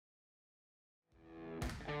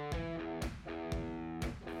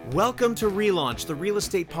Welcome to Relaunch, the real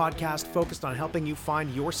estate podcast focused on helping you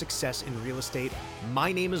find your success in real estate.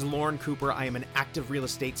 My name is Lorne Cooper. I am an active real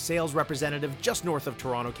estate sales representative just north of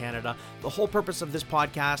Toronto, Canada. The whole purpose of this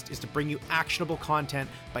podcast is to bring you actionable content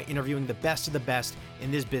by interviewing the best of the best in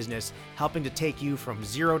this business, helping to take you from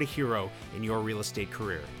zero to hero in your real estate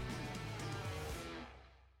career.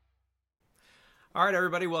 All right,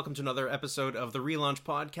 everybody, welcome to another episode of the Relaunch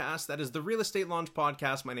Podcast. That is the Real Estate Launch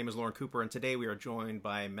Podcast. My name is Lorne Cooper, and today we are joined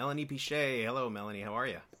by Melanie Piche. Hello, Melanie. How are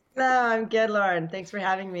you? Hello, I'm good, Lorne. Thanks for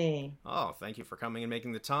having me. Oh, thank you for coming and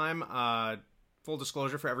making the time. Full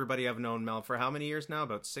disclosure for everybody, I've known Mel for how many years now?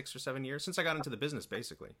 About 6 or 7 years? Since I got into the business,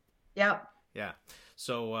 basically. Yep. Yeah.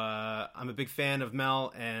 So I'm a big fan of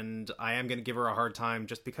Mel, and I am going to give her a hard time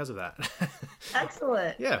just because of that.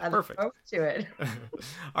 Excellent. Yeah, perfect. I look forward to it.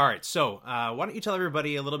 All right. So why don't you tell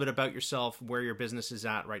everybody a little bit about yourself, where your business is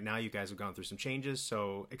at right now? You guys have gone through some changes,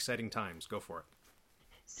 so exciting times. Go for it.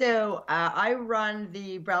 So I run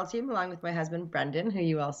the Brell team along with my husband, Brendan, who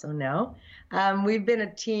you also know. We've been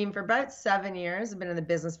a team for about 7 years. I've been in the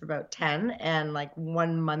business for about 10. And like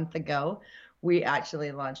 1 month ago, we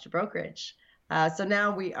actually launched a brokerage. So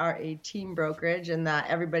now we are a team brokerage, and that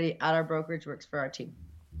everybody at our brokerage works for our team.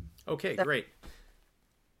 Okay, great.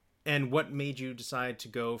 And what made you decide to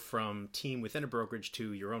go from team within a brokerage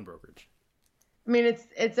to your own brokerage? I mean,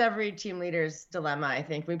 it's every team leader's dilemma, I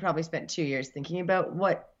think. We probably spent 2 years thinking about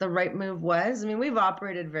what the right move was. I mean, we've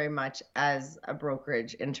operated very much as a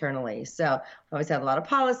brokerage internally. So we always had a lot of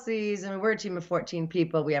policies. I mean, we're a team of 14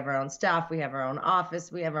 people. We have our own staff. We have our own office.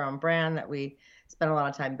 We have our own brand that we spent a lot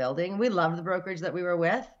of time building. We loved the brokerage that we were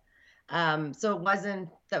with. So it wasn't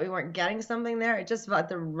that we weren't getting something there. It just felt like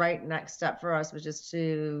the right next step for us was just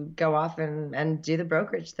to go off and do the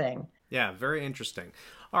brokerage thing. Yeah, very interesting.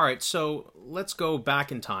 All right, so let's go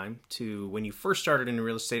back in time to when you first started in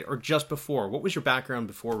real estate, or just before. What was your background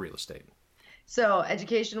before real estate? So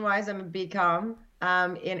education-wise, I'm a BCom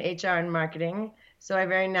in HR and marketing. So I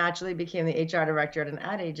very naturally became the HR director at an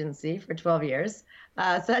ad agency for 12 years. So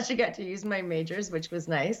I actually got to use my majors, which was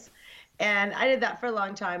nice. And I did that for a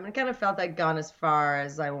long time and kind of felt I'd gone as far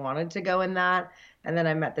as I wanted to go in that. And then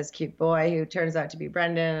I met this cute boy who turns out to be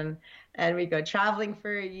Brendan. And we go traveling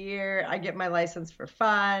for a year. I get my license for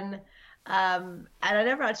fun. And I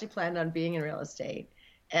never actually planned on being in real estate.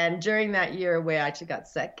 And during that year away, I actually got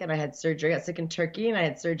sick and I had surgery. I got sick in Turkey and I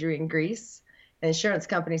had surgery in Greece. The insurance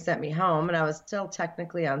company sent me home and I was still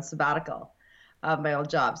technically on sabbatical of my old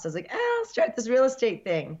job. So I was like, I'll start this real estate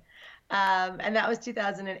thing. And that was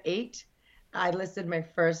 2008. I listed my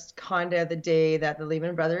first condo the day that the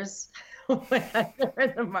Lehman Brothers went under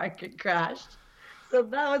and the market crashed. So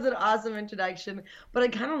that was an awesome introduction, but I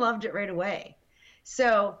kind of loved it right away.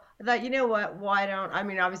 So I thought, you know what,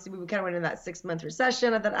 obviously we kind of went in that 6-month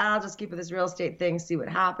recession. I thought, I'll just keep with this real estate thing, see what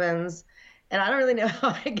happens. And I don't really know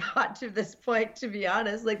how I got to this point, to be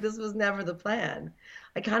honest. Like, this was never the plan.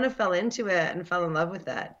 I kind of fell into it and fell in love with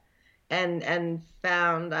it and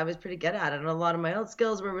found I was pretty good at it. And a lot of my old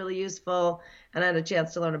skills were really useful. And I had a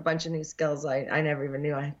chance to learn a bunch of new skills I never even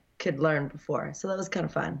knew I could learn before. So that was kind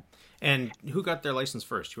of fun. And who got their license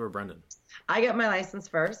first, you or Brendan? I got my license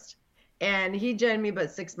first. And he joined me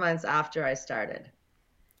about 6 months after I started.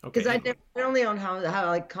 Because I only own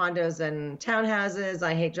condos and townhouses.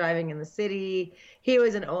 I hate driving in the city. He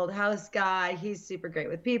was an old house guy. He's super great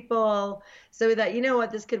with people. So we thought, you know what,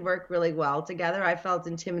 this could work really well together. I felt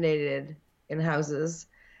intimidated in houses.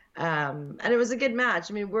 And it was a good match.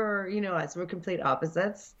 I mean, we're complete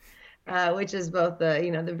opposites, which is both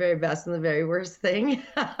the very best and the very worst thing.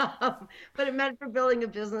 But it meant for building a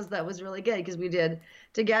business that was really good because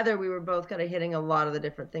together we were both kind of hitting a lot of the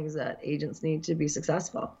different things that agents need to be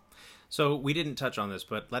successful. So we didn't touch on this,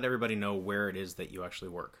 but let everybody know where it is that you actually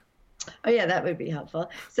work. Oh yeah, that would be helpful.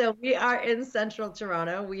 So we are in central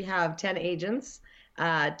Toronto. We have 10 agents,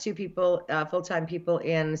 2 people, full-time people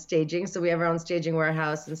in staging. So we have our own staging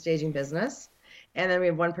warehouse and staging business. And then we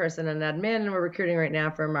have 1 person in admin, and we're recruiting right now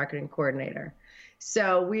for a marketing coordinator.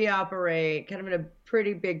 So we operate kind of in a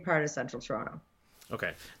pretty big part of central Toronto.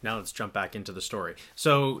 Okay, now let's jump back into the story.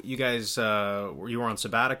 So you guys, you were on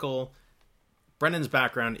sabbatical. Brendan's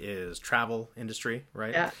background is travel industry,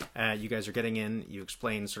 right? Yeah. You guys are getting in. You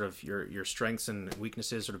explain sort of your strengths and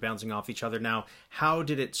weaknesses, sort of bouncing off each other. Now, how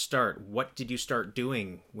did it start? What did you start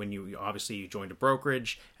doing when you joined a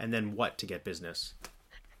brokerage, and then what to get business?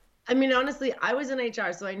 I mean, honestly, I was in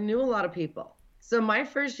HR, so I knew a lot of people. So my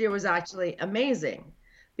first year was actually amazing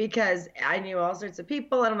because I knew all sorts of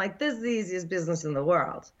people, and I'm like, this is the easiest business in the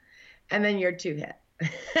world. And then year 2 hit.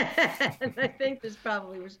 And I think there's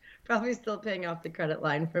probably still paying off the credit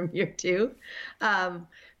line from year 2,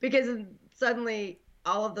 because suddenly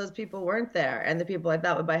all of those people weren't there. And the people I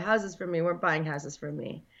thought would buy houses from me weren't buying houses from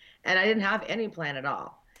me. And I didn't have any plan at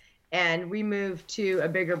all. And we moved to a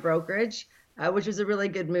bigger brokerage, which was a really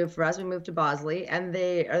good move for us. We moved to Bosley, and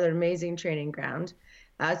they are an amazing training ground.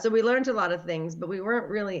 So we learned a lot of things, but we weren't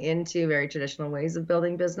really into very traditional ways of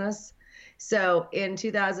building business. So in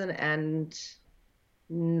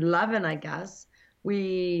 2011, I guess,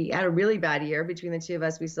 we had a really bad year. Between the two of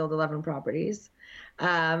us, we sold 11 properties.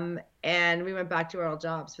 And we went back to our old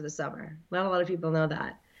jobs for the summer. Not a lot of people know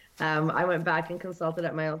that. I went back and consulted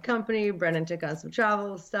at my old company. Brendan took on some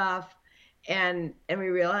travel stuff. And we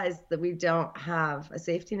realized that we don't have a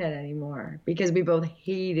safety net anymore because we both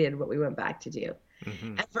hated what we went back to do.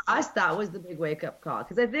 Mm-hmm. And for us, that was the big wake-up call,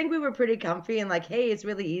 because I think we were pretty comfy and like, hey, it's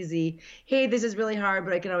really easy. Hey, this is really hard,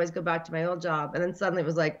 but I can always go back to my old job. And then suddenly it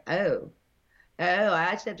was like, oh, I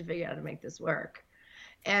actually have to figure out how to make this work.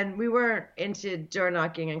 And we weren't into door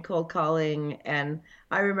knocking and cold calling. And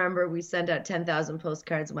I remember we sent out 10,000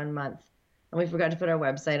 postcards one month, and we forgot to put our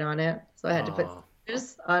website on it. So I had to put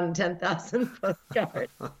stickers on 10,000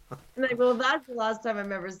 postcards. And like, well, that's the last time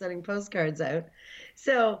I'm ever sending postcards out.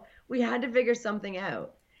 So we had to figure something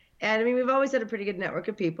out. And I mean, we've always had a pretty good network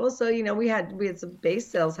of people. So, you know, we had some base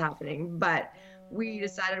sales happening, but we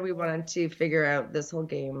decided we wanted to figure out this whole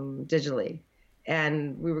game digitally.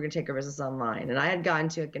 And we were going to take our business online. And I had gone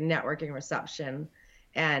to like a networking reception,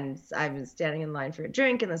 and I was standing in line for a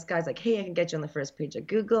drink, and this guy's like, hey, I can get you on the first page of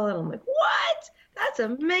Google. And I'm like, what? That's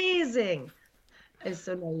amazing. I was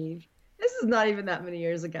so naive. This is not even that many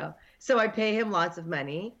years ago. So I pay him lots of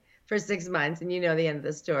money for 6 months, and you know the end of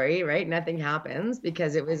the story, right? Nothing happens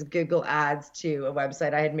because it was Google ads to a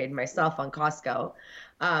website I had made myself on Costco,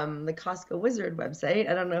 the Costco Wizard website.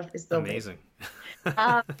 I don't know if they still amazing.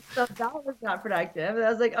 So that was not productive. And I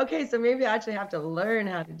was like, okay, so maybe I actually have to learn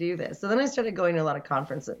how to do this. So then I started going to a lot of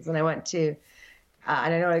conferences, and I went to,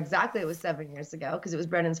 and I know exactly it was 7 years ago because it was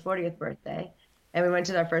Brendan's 40th birthday. And we went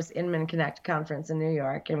to our first Inman Connect conference in New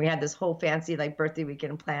York, and we had this whole fancy like birthday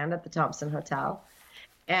weekend planned at the Thompson Hotel.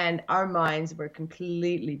 And our minds were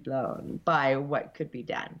completely blown by what could be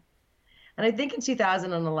done. And I think in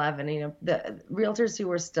 2011, you know, the realtors who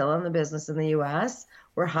were still in the business in the U.S.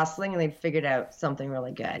 were hustling, and they'd figured out something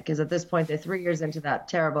really good. Because at this point, they're 3 years into that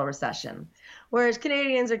terrible recession, whereas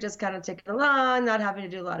Canadians are just kind of ticking along, not having to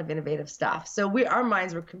do a lot of innovative stuff. So our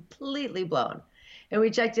minds were completely blown. And we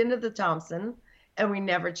checked into the Thompson, and we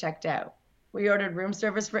never checked out. We ordered room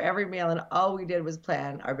service for every meal, and all we did was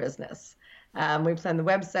plan our business. We planned the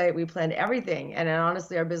website, we planned everything. And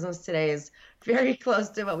honestly, our business today is very close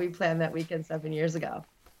to what we planned that weekend 7 years ago.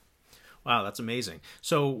 Wow, that's amazing.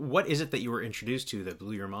 So what is it that you were introduced to that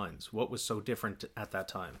blew your minds? What was so different at that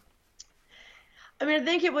time? I mean, I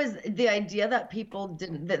think it was the idea that people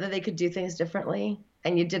that they could do things differently,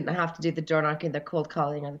 and you didn't have to do the door knocking, the cold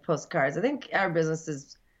calling, or the postcards. I think our business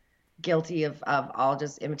is guilty of all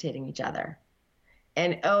just imitating each other.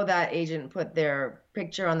 And, oh, that agent put their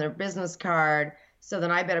picture on their business card, so then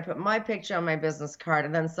I better put my picture on my business card,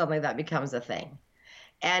 and then suddenly that becomes a thing.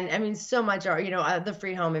 And, I mean, so much are, you know, the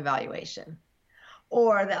free home evaluation.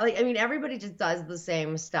 Or, that, like, I mean, everybody just does the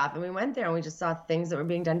same stuff. And we went there, and we just saw things that were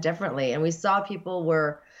being done differently. And we saw people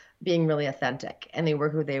were being really authentic, and they were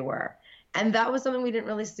who they were. And that was something we didn't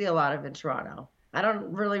really see a lot of in Toronto. I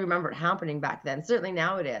don't really remember it happening back then. Certainly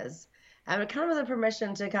now it is. And it kind of was a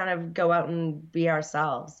permission to kind of go out and be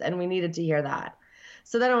ourselves. And we needed to hear that.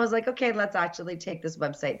 So then I was like, okay, let's actually take this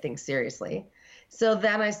website thing seriously. So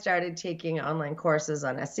then I started taking online courses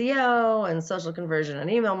on SEO and social conversion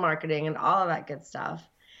and email marketing and all of that good stuff.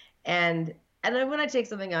 And then when I take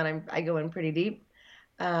something on, I go in pretty deep.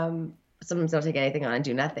 Sometimes I don't take anything on and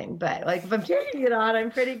do nothing. But like if I'm taking it on,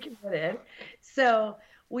 I'm pretty committed. So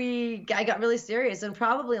I got really serious, and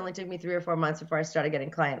probably only took me 3 or 4 months before I started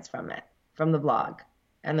getting clients from the blog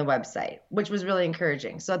and the website, which was really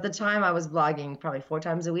encouraging. So at the time I was blogging probably 4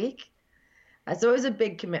 times a week. So it was a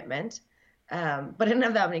big commitment, but I didn't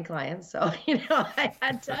have that many clients. So, you know, I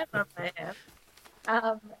had time on my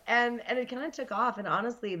hands. And it kind of took off. And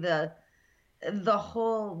honestly, the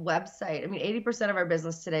whole website, I mean, 80% of our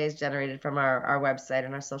business today is generated from our website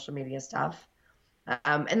and our social media stuff.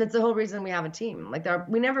 And that's the whole reason we have a team. Like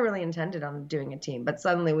we never really intended on doing a team, but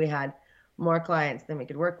suddenly we had more clients than we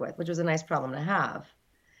could work with, which was a nice problem to have.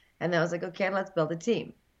 And then I was like, okay, let's build a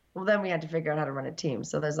team. Well, then we had to figure out how to run a team.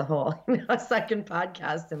 So there's a whole second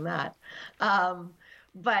podcast in that.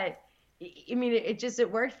 But I mean,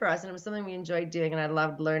 it worked for us, and it was something we enjoyed doing, and I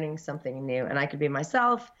loved learning something new, and I could be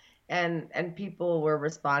myself, and people were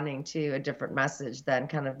responding to a different message than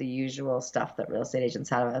kind of the usual stuff that real estate agents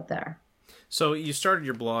have out there. So you started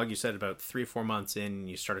your blog, you said about 3 or 4 months in,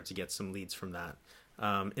 you started to get some leads from that.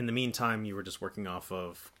 In the meantime, you were just working off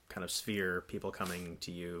of kind of Sphere, people coming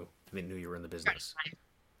to you, and they knew you were in the business.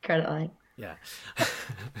 Credit line. Yeah.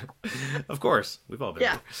 Of course. We've all been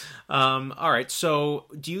Yeah. there. All right. So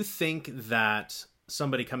do you think that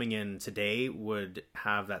somebody coming in today would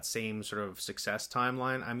have that same sort of success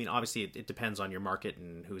timeline? I mean, obviously it depends on your market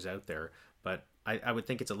and who's out there, but I would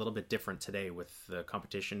think it's a little bit different today with the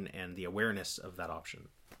competition and the awareness of that option.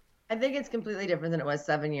 I think it's completely different than it was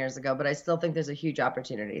 7 years ago, but I still think there's a huge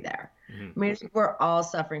opportunity there. Mm-hmm. I mean, I think we're all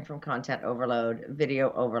suffering from content overload,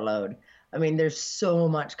 video overload. I mean, there's so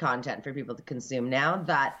much content for people to consume now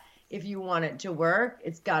that if you want it to work,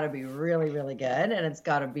 it's got to be really, really good, and it's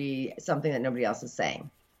got to be something that nobody else is saying.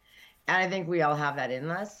 And I think we all have that in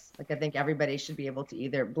us. Like, I think everybody should be able to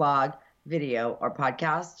either blog, video, or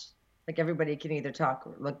podcast. Like, everybody can either talk,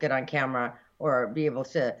 look good on camera, or be able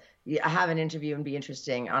to have an interview and be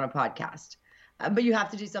interesting on a podcast. But you have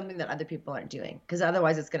to do something that other people aren't doing, because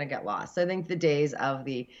otherwise it's going to get lost. So I think the days of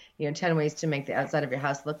the 10 ways to make the outside of your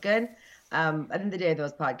house look good, I think the day of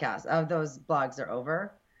those podcasts, of those blogs are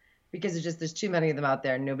over, because there's too many of them out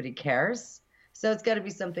there and nobody cares. So it's got to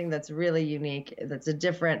be something that's really unique, that's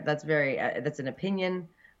that's an opinion,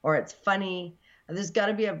 or it's funny. There's got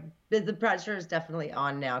to be the pressure is definitely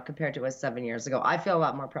on now compared to what it was 7 years ago. I feel a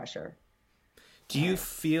lot more pressure. Do you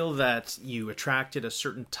feel that you attracted a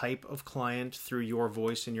certain type of client through your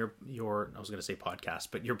voice and your I was going to say podcast,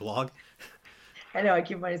 but your blog? I know, I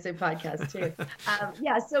keep wanting to say podcast too.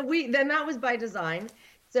 Yeah, so that was by design.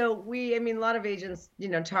 So a lot of agents,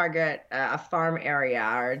 target a farm area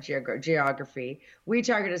or geography. We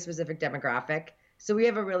target a specific demographic. So we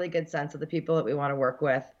have a really good sense of the people that we want to work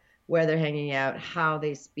with, where they're hanging out, how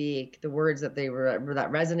they speak, the words that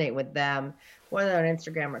that resonate with them, whether on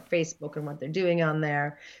Instagram or Facebook, and what they're doing on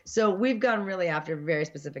there. So we've gone really after very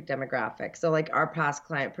specific demographics. So like our past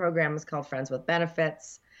client program is called Friends with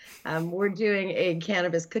Benefits. We're doing a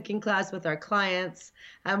cannabis cooking class with our clients.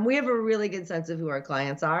 We have a really good sense of who our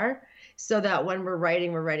clients are, so that when we're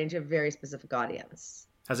writing to a very specific audience.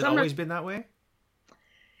 Has it always been that way?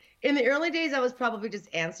 In the early days, I was probably just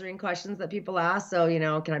answering questions that people ask. So,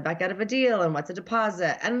 can I back out of a deal, and what's a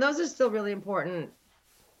deposit? And those are still really important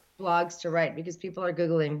blogs to write, because people are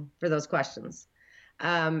Googling for those questions.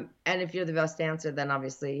 And if you're the best answer, then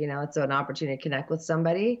obviously, it's an opportunity to connect with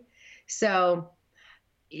somebody. So,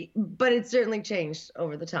 but it's certainly changed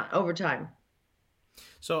over time.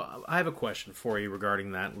 So I have a question for you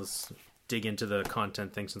regarding that. Let's dig into the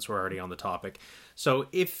content thing since we're already on the topic. So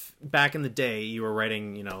if back in the day you were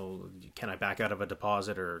writing, can I back out of a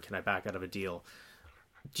deposit, or can I back out of a deal?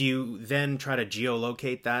 Do you then try to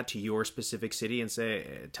geolocate that to your specific city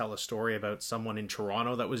and tell a story about someone in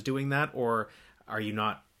Toronto that was doing that? Or are you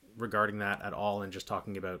not regarding that at all and just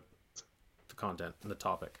talking about the content and the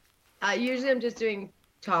topic? Usually I'm just doing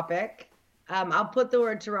topic. I'll put the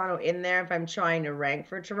word Toronto in there if I'm trying to rank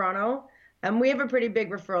for Toronto. We have a pretty big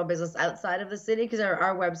referral business outside of the city, because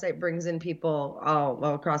our website brings in people all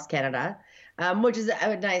across Canada, which is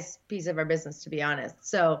a nice piece of our business, to be honest.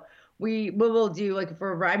 So we will do I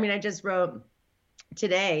just wrote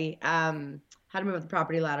today, how to move up the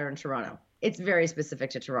property ladder in Toronto. It's very specific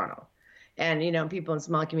to Toronto. And, people in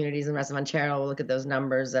small communities in the rest of Ontario will look at those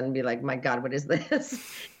numbers and be like, my God, what is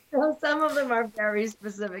this? So some of them are very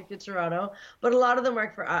specific to Toronto, but a lot of them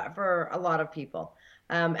work for a lot of people.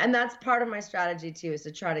 And that's part of my strategy too, is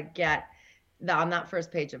to try to get on that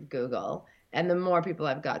first page of Google. And the more people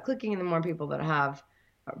I've got clicking, and the more people that have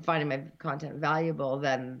finding my content valuable,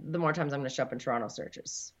 then the more times I'm going to show up in Toronto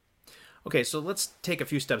searches. Okay, so let's take a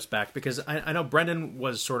few steps back, because I know Brendan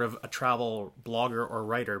was sort of a travel blogger or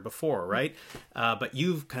writer before, right? But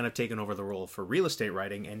you've kind of taken over the role for real estate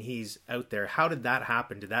writing, and he's out there. How did that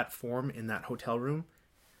happen? Did that form in that hotel room?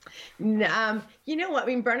 You know what?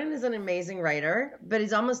 Brendan is an amazing writer, but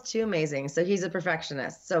he's almost too amazing. So he's a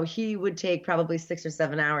perfectionist. So he would take probably 6 or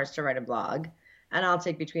 7 hours to write a blog, and I'll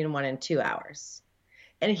take between 1 and 2 hours.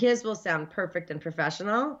 And his will sound perfect and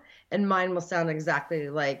professional, and mine will sound exactly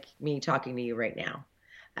like me talking to you right now.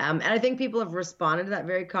 And I think people have responded to that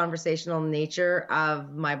very conversational nature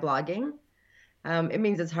of my blogging. It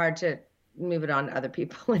means it's hard to move it on to other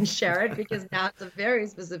people and share it, because now it's a very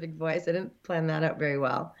specific voice. I didn't plan that out very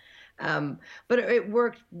well. But it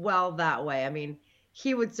worked well that way.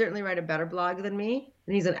 He would certainly write a better blog than me,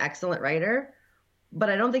 and he's an excellent writer. But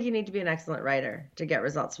I don't think you need to be an excellent writer to get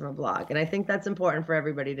results from a blog. And I think that's important for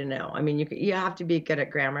everybody to know. You have to be good at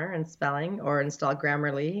grammar and spelling, or install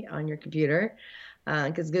Grammarly on your computer,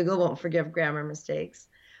 because Google won't forgive grammar mistakes.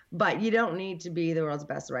 But you don't need to be the world's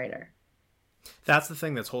best writer. That's the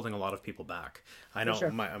thing that's holding a lot of people back. I know,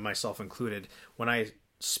 sure. Myself included. When I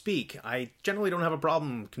speak, I generally don't have a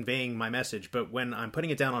problem conveying my message, but when I'm putting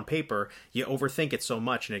it down on paper, you overthink it so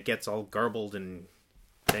much and it gets all garbled, and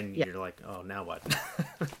then you're like, oh, now what?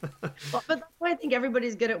 Well, but that's why I think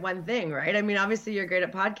everybody's good at one thing, right? I mean, obviously you're great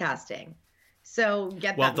at podcasting. So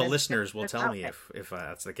well, the listeners will tell me if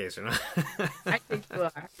that's the case or not. I think you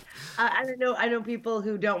are. I know people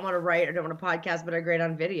who don't want to write or don't want to podcast, but are great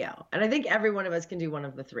on video. And I think every one of us can do one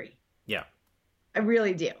of the three. Yeah. I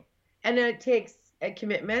really do. And it takes a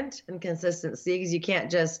commitment and consistency, because you can't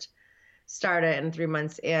just start it and 3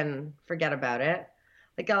 months in, forget about it.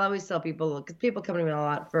 Like I'll always tell people, because people come to me a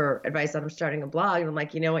lot for advice on starting a blog. And I'm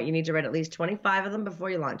like, you know what? You need to write at least 25 of them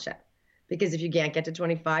before you launch it. Because if you can't get to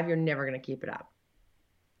 25, you're never going to keep it up.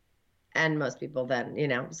 And most people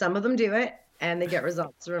then, some of them do it and they get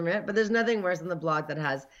results from it. But there's nothing worse than the blog that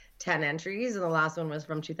has 10 entries. And the last one was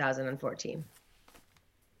from 2014.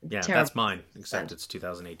 Yeah, that's mine, except it's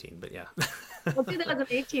 2018, but yeah. Well,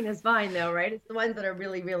 2018 is fine though, right? It's the ones that are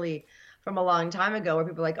really, really from a long time ago where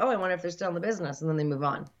people are like, oh, I wonder if they're still in the business, and then they move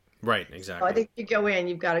on. Right, exactly. So I think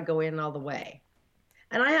you've got to go in all the way.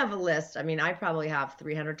 And I have a list. I mean, I probably have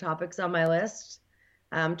 300 topics on my list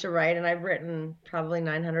to write, and I've written probably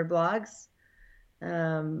 900 blogs.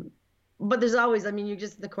 But there's always, you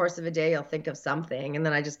just in the course of a day, you'll think of something, and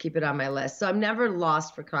then I just keep it on my list. So I'm never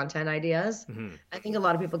lost for content ideas. Mm-hmm. I think a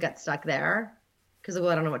lot of people get stuck there because,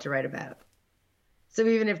 well, I don't know what to write about. So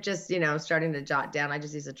even if just, starting to jot down, I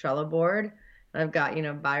just use a Trello board. And I've got,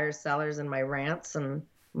 buyers, sellers, and my rants, and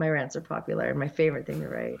my rants are popular. My favorite thing to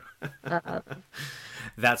write.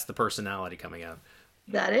 That's the personality coming out.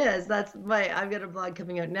 I've got a blog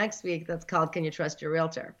coming out next week that's called Can You Trust Your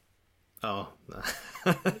Realtor? Oh,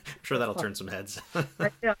 I'm sure that'll turn some heads.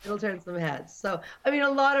 Yeah, it'll turn some heads. So, a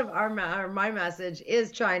lot of my message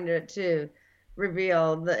is trying to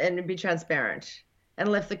reveal and be transparent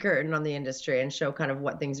and lift the curtain on the industry and show kind of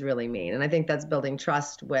what things really mean. And I think that's building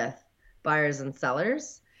trust with buyers and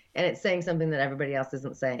sellers. And it's saying something that everybody else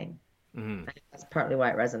isn't saying. Mm-hmm. I think that's partly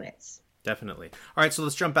why it resonates. Definitely. All right, so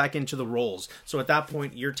let's jump back into the roles. So at that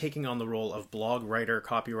point, you're taking on the role of blog writer,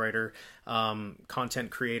 copywriter,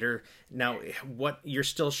 content creator. Now, you're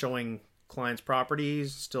still showing clients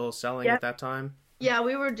properties, still selling at that time? Yeah,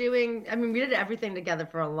 we were doing, we did everything together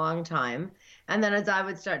for a long time. And then as I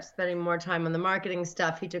would start spending more time on the marketing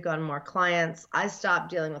stuff, he took on more clients. I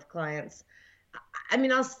stopped dealing with clients.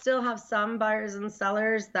 I'll still have some buyers and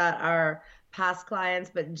sellers that are past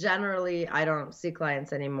clients, but generally I don't see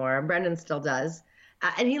clients anymore. Brendan still does.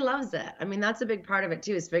 And he loves it. That's a big part of it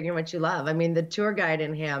too, is figuring what you love. The tour guide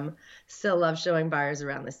in him still loves showing buyers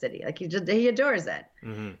around the city. Like he adores it.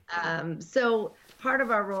 Mm-hmm. So part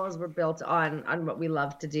of our roles were built on what we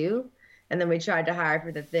love to do. And then we tried to hire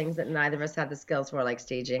for the things that neither of us had the skills for, like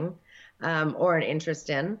staging, or an interest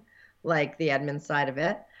in, like the admin side of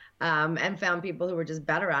it, and found people who were just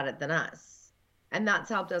better at it than us. And that's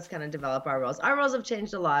helped us kind of develop our roles. Our roles have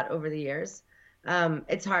changed a lot over the years.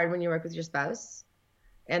 It's hard when you work with your spouse,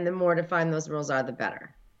 and the more defined those roles are, the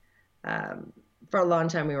better. For a long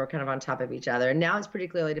time, we were kind of on top of each other. And now it's pretty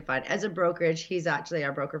clearly defined. As a brokerage, he's actually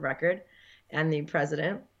our broker of record and the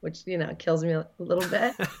president, which, kills me a little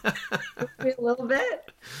bit.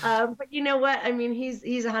 But you know what?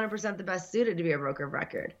 He's 100% the best suited to be a broker of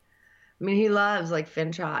record. He loves like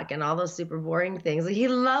FinTrack and all those super boring things. Like, he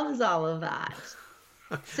loves all of that.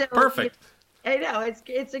 So, perfect. I know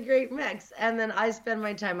it's a great mix. And then I spend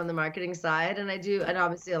my time on the marketing side, and and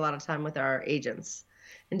obviously a lot of time with our agents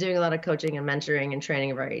and doing a lot of coaching and mentoring and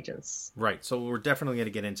training of our agents. Right. So we're definitely going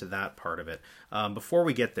to get into that part of it. Before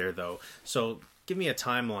we get there though, so give me a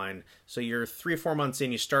timeline. So you're 3 or 4 months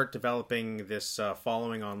in, you start developing this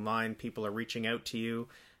following online. People are reaching out to you.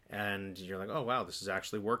 And you're like, oh, wow, this is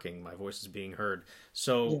actually working. My voice is being heard.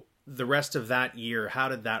 So the rest of that year, how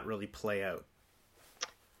did that really play out?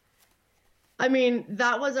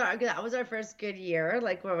 That was our first good year,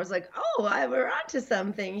 like where it was like, oh, we're onto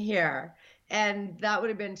something here. And that would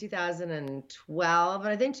have been 2012. And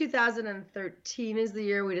I think 2013 is the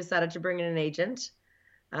year we decided to bring in an agent.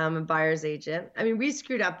 A buyer's agent. We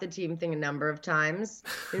screwed up the team thing a number of times.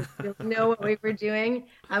 We didn't know what we were doing.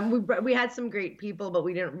 We had some great people, but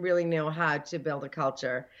we didn't really know how to build a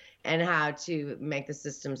culture and how to make the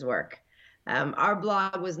systems work. Our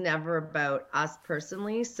blog was never about us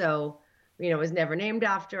personally, so it was never named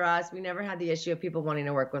after us. We never had the issue of people wanting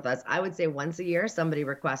to work with us. I would say once a year, somebody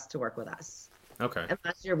requests to work with us. Okay. And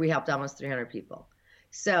last year we helped almost 300 people.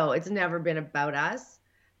 So it's never been about us.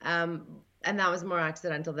 And that was more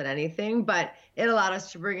accidental than anything, but it allowed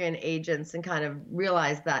us to bring in agents and kind of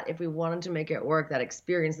realize that if we wanted to make it work, that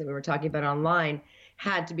experience that we were talking about online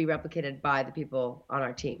had to be replicated by the people on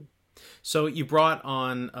our team. So you brought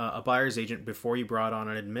on a buyer's agent before you brought on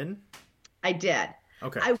an admin? I did.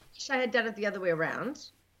 Okay. I wish I had done it the other way around.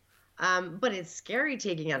 But it's scary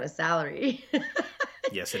taking on a salary.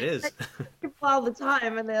 Yes, it is. People all the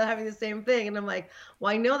time, and they're having the same thing. And I'm like,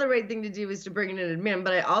 well, I know the right thing to do is to bring in an admin,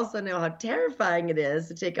 but I also know how terrifying it is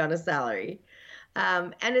to take on a salary.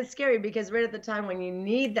 And it's scary because right at the time when you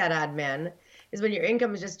need that admin is when your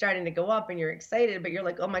income is just starting to go up and you're excited, but you're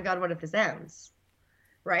like, oh my God, what if this ends?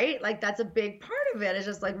 Right? Like that's a big part of it. It's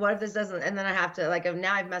just like, what if this doesn't? And then I have to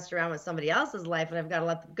now I've messed around with somebody else's life and I've got to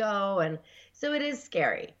let them go. And so it is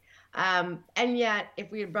scary. And yet, if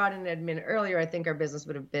we had brought in an admin earlier, I think our business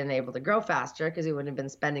would have been able to grow faster because we wouldn't have been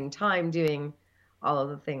spending time doing all of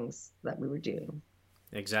the things that we were doing.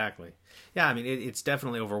 Exactly. Yeah, I mean, it's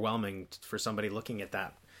definitely overwhelming for somebody looking at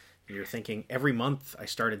that. You're thinking, every month I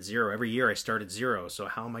started zero, every year I started zero. So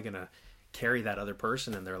how am I going to carry that other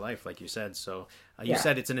person in their life, like you said? So you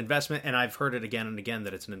said it's an investment, and I've heard it again and again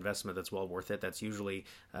that it's an investment that's well worth it. That's usually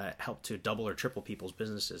helped to double or triple people's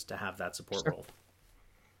businesses to have that support role.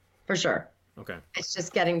 For sure. Okay. It's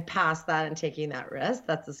just getting past that and taking that risk.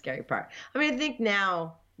 That's the scary part. I mean, I think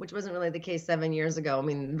now, which wasn't really the case 7 years ago, I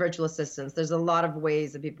mean, virtual assistants, there's a lot of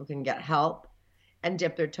ways that people can get help and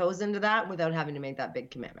dip their toes into that without having to make that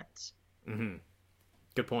big commitment. Mm-hmm.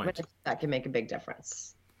 Good point. That can make a big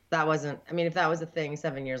difference. That wasn't, I mean, if that was a thing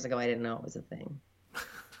 7 years ago, I didn't know it was a thing.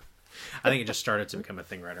 I think it just started to become a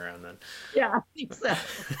thing right around then. Yeah, I think so.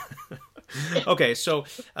 Okay, so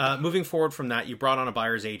moving forward from that, you brought on a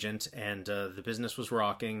buyer's agent, and the business was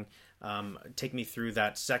rocking. Take me through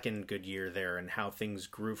that second good year there and how things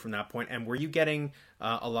grew from that point. And were you getting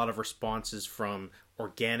a lot of responses from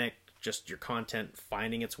organic, just your content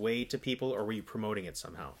finding its way to people, or were you promoting it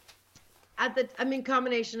somehow?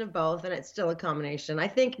 Combination of both, and it's still a combination. I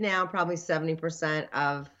think now probably 70%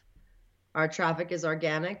 of our traffic is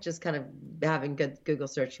organic, just kind of having good Google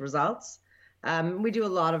search results. We do a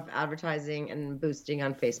lot of advertising and boosting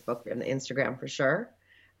on Facebook and Instagram for sure.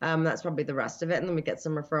 That's probably the rest of it. And then we get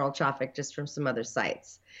some referral traffic just from some other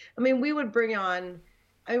sites. I mean, we would bring on,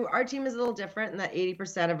 our team is a little different in that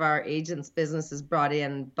 80% of our agents' business is brought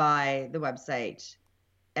in by the website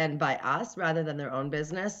and by us rather than their own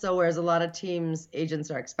business. So whereas a lot of teams, agents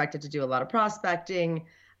are expected to do a lot of prospecting,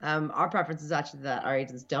 our preference is actually that our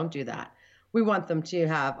agents don't do that. We want them to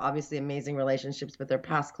have obviously amazing relationships with their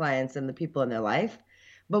past clients and the people in their life,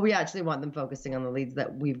 but we actually want them focusing on the leads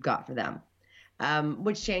that we've got for them,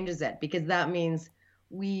 which changes it because that means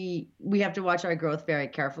we have to watch our growth very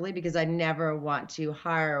carefully because I never want to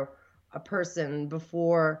hire a person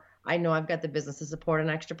before I know I've got the business to support an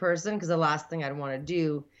extra person because the last thing I'd want to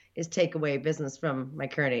do is take away business from my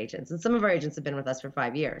current agents. And some of our agents have been with us for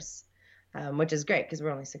 5 years, which is great because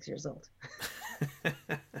we're only 6 years old.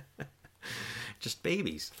 Just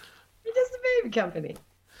babies. We're just a baby company.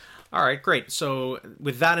 All right, great. So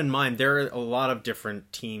with that in mind, there are a lot of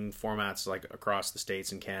different team formats like across the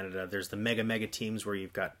States and Canada. There's the mega teams where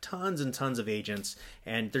you've got tons and tons of agents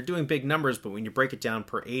and they're doing big numbers, but when you break it down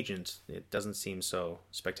per agent, it doesn't seem so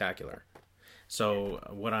spectacular. So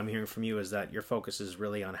what I'm hearing from you is that your focus is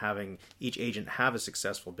really on having each agent have a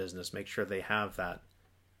successful business, make sure they have that,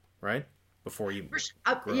 right? Before you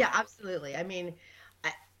grow. Yeah, absolutely. I mean,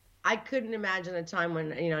 I couldn't imagine a time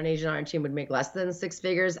when, an agent on our team would make less than 6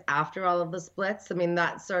 figures after all of the splits. I mean,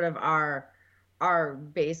 that's sort of our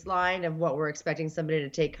baseline of what we're expecting somebody to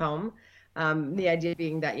take home. The idea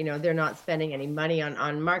being that, they're not spending any money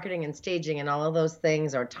on marketing and staging and all of those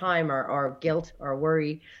things or time or guilt or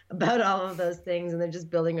worry about all of those things. And they're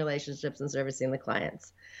just building relationships and servicing the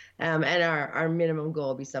clients. And our minimum goal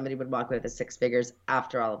would be somebody would walk away with the 6 figures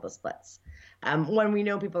after all of the splits. When we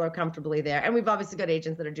know people are comfortably there. And we've obviously got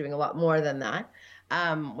agents that are doing a lot more than that,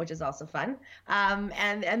 which is also fun.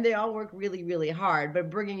 And they all work really, really hard.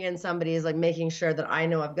 But bringing in somebody is like making sure that I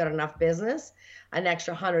know I've got enough business, an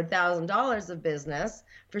extra $100,000 of business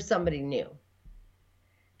for somebody new.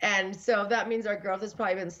 And so that means our growth has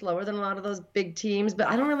probably been slower than a lot of those big teams, but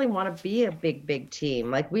I don't really want to be a big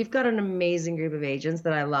team. Like we've got an amazing group of agents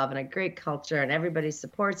that I love and a great culture and everybody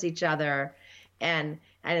supports each other. And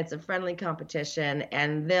it's a friendly competition,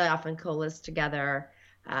 and they often coalesce together,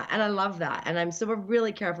 and I love that. And so we're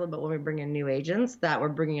really careful about when we bring in new agents that we're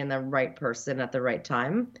bringing in the right person at the right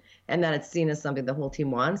time, and that it's seen as something the whole team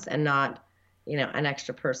wants, and not, an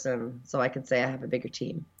extra person. So I could say I have a bigger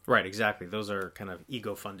team. Right, exactly. Those are kind of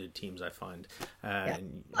ego-funded teams, I find. Yeah,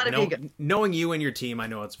 a lot of ego. Knowing you and your team, I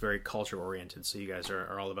know it's very culture-oriented, so you guys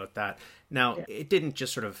are all about that. Now, It didn't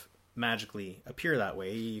just sort of magically appear that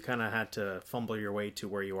way. You kind of had to fumble your way to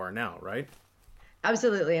where you are now, right?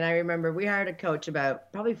 Absolutely. And I remember we hired a coach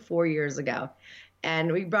about probably 4 years ago,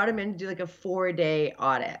 And we brought him in to do like a 4-day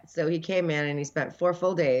audit. So he came in and he spent 4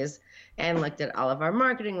 full days and looked at all of our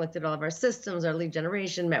marketing, looked at all of our systems, our lead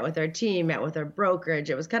generation, met with our team, met with our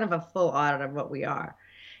brokerage. It was kind of a full audit of what we are.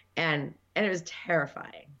 And it was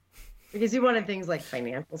terrifying because he wanted things like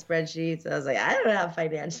financial spreadsheets. I was like, I don't have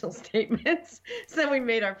financial statements. So we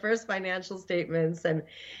made our first financial statements, and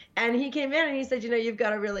he came in and he said, you've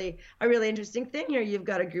got a really interesting thing here. You've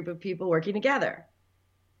got a group of people working together.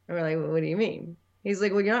 And we're like, well, what do you mean? He's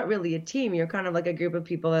like, well, you're not really a team. You're kind of like a group of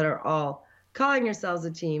people that are all calling yourselves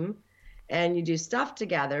a team, and you do stuff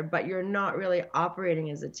together, but you're not really operating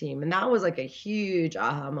as a team. And that was like a huge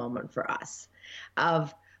aha moment for us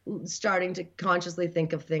of starting to consciously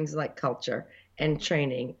think of things like culture and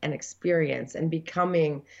training and experience and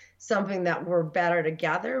becoming something that we're better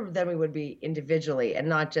together than we would be individually, and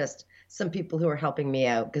not just some people who are helping me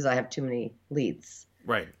out because I have too many leads.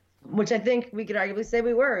 Right. Which I think we could arguably say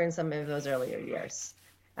we were in some of those earlier years.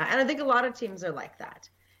 And I think a lot of teams are like that.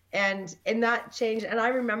 And in that change, and I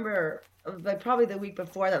remember like probably the week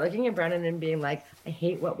before that, looking at Brennan and being like, I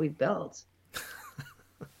hate what we've built.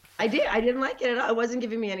 I didn't like it at all. It wasn't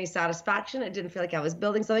giving me any satisfaction. It didn't feel like I was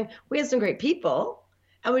building something. We had some great people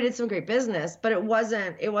and we did some great business, but it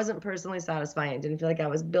wasn't personally satisfying. It didn't feel like I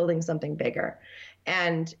was building something bigger.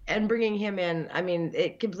 And bringing him in, I mean,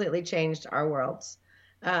 it completely changed our worlds.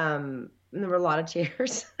 There were a lot of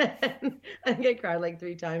tears. I think I cried like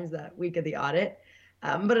 3 times that week of the audit.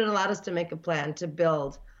 But it allowed us to make a plan to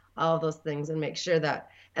build all of those things and make sure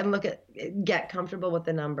that, and get comfortable with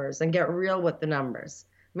the numbers and get real with the numbers.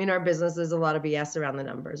 I mean, our business is a lot of BS around the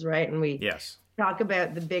numbers, right? And we talk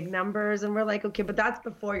about the big numbers and we're like, okay, but that's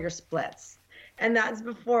before your splits. And that's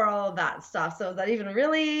before all of that stuff. So is that even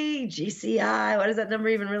really GCI? What does that number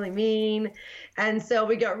even really mean? And so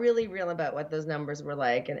we got really real about what those numbers were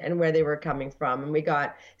like and where they were coming from. And we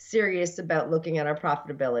got serious about looking at our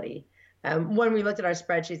profitability. When we looked at our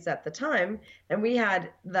spreadsheets at the time, and we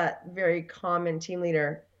had that very common team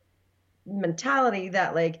leader mentality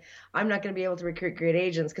that like, I'm not going to be able to recruit great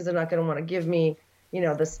agents because they're not going to want to give me,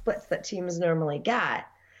 the splits that teams normally get.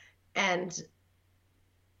 And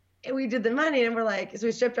we did the money and we're like, so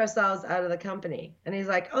we stripped ourselves out of the company. And he's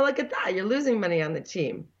like, oh, look at that. You're losing money on the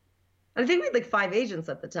team. And I think we had like 5 agents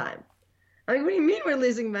at the time. I'm like, what do you mean we're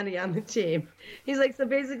losing money on the team? He's like, so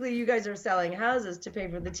basically you guys are selling houses to pay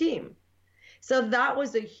for the team. So that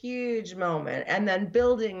was a huge moment. And then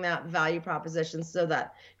building that value proposition so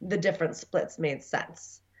that the different splits made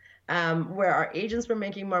sense, where our agents were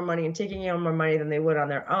making more money and taking on more money than they would on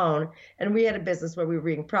their own. And we had a business where we were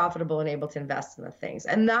being profitable and able to invest in the things.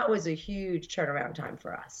 And that was a huge turnaround time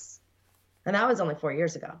for us. And that was only 4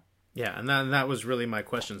 years ago. Yeah, and that was really my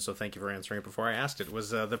question, so thank you for answering it before I asked it,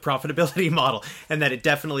 was the profitability model, and that it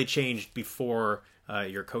definitely changed before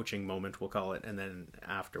your coaching moment, we'll call it, and then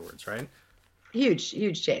afterwards, right? Huge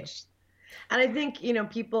change. And I think,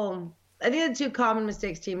 I think the 2 common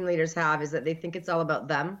mistakes team leaders have is that they think it's all about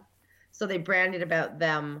them. So they brand it about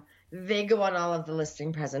them. They go on all of the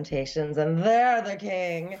listing presentations and they're the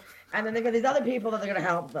king. And then they've got these other people that are going to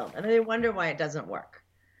help them. And then they wonder why it doesn't work,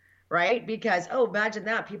 right? Because, imagine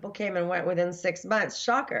that. People came and went within 6 months.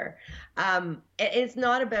 Shocker. It's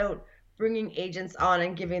not about bringing agents on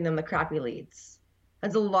and giving them the crappy leads.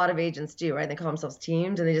 As a lot of agents do, right? They call themselves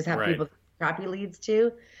teams and they just have people crappy leads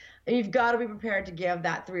too. And you've got to be prepared to give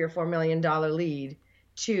that $3 or $4 million lead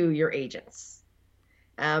to your agents.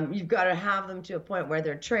 You've got to have them to a point where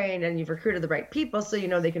they're trained and you've recruited the right people so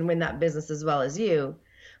they can win that business as well as you.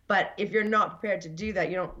 But if you're not prepared to do that,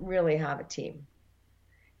 you don't really have a team.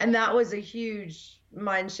 And that was a huge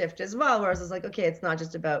mind shift as well, where I was like, okay, it's not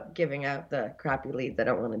just about giving out the crappy leads I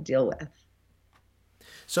don't want to deal with.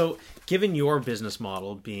 So given your business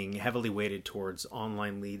model being heavily weighted towards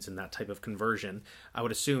online leads and that type of conversion, I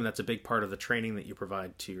would assume that's a big part of the training that you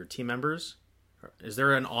provide to your team members. Is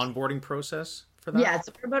there an onboarding process for that? Yeah, it's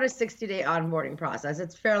about a 60-day onboarding process.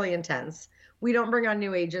 It's fairly intense. We don't bring on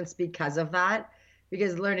new agents because of that,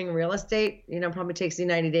 because learning real estate, probably takes you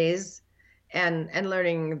 90 days and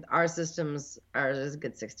learning our systems is a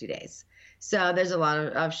good 60 days. So there's a lot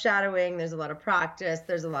of shadowing, there's a lot of practice,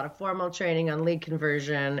 there's a lot of formal training on lead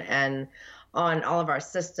conversion and on all of our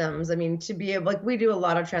systems. I mean, to be able, we do a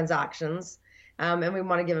lot of transactions and we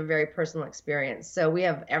want to give a very personal experience. So we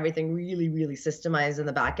have everything really, really systemized in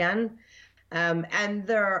the back end. And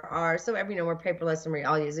there are, we're paperless and we're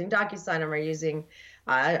all using DocuSign and we're using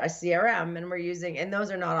a CRM and those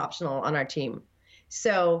are not optional on our team.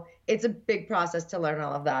 So it's a big process to learn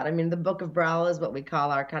all of that. I mean, the Book of Braille is what we call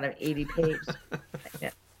our kind of 80-page.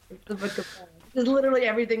 Yeah, it's the Book of Braille. It's literally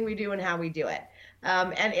everything we do and how we do it.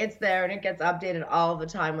 And it's there and it gets updated all the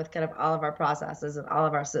time with kind of all of our processes and all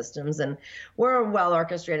of our systems. And we're a well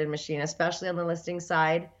orchestrated machine, especially on the listing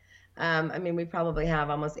side. I mean, we probably have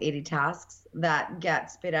almost 80 tasks that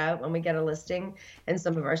get spit out when we get a listing, and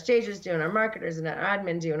some of our stagers do, and our marketers and our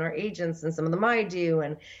admin do, and our agents, and some of them I do,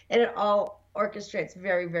 and it all orchestrates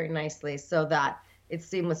very, very nicely so that it's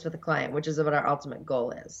seamless with the client, which is what our ultimate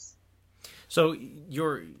goal is. So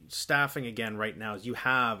your staffing again right now is you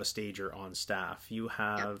have a stager on staff, you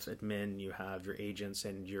have admin, you have your agents,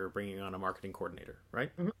 and you're bringing on a marketing coordinator,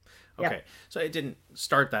 right? Mm-hmm. Okay. Yep. So it didn't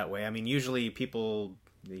start that way. I mean, usually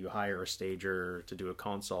you hire a stager to do a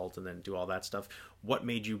consult and then do all that stuff. What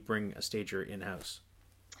made you bring a stager in-house?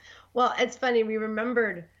 Well, it's funny. We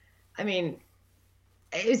remembered, I mean,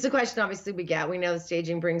 it's a question obviously we get. We know the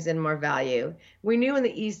staging brings in more value. We knew in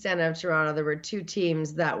the east end of Toronto there were two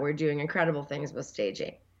teams that were doing incredible things with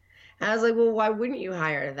staging. And I was like, well, why wouldn't you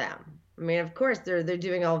hire them? I mean, of course, they're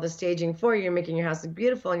doing all the staging for you, making your house look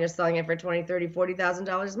beautiful, and you're selling it for $20,000, $30,000,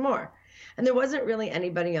 $40,000 more. And there wasn't really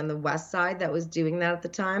anybody on the west side that was doing that at the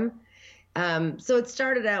time. So it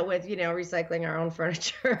started out with, recycling our own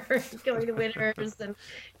furniture, going to Winners, and,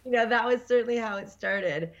 that was certainly how it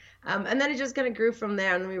started. And then it just kind of grew from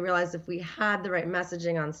there. And we realized if we had the right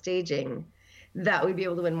messaging on staging, that we'd be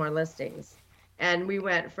able to win more listings. And we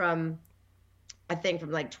went from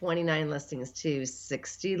like 29 listings to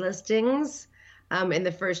 60 listings in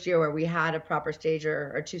the first year, where we had a proper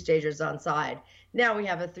stager or two stagers on side. Now we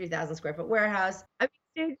have a 3,000 square foot warehouse. I mean,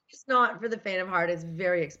 staging is not for the faint of heart. It's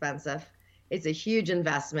very expensive. It's a huge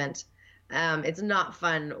investment. It's not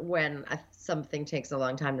fun when something takes a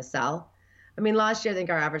long time to sell. I mean, last year, I think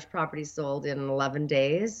our average property sold in 11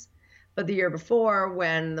 days. But the year before,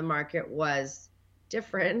 when the market was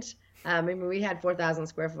different, I mean, we had 4,000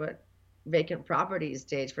 square foot vacant properties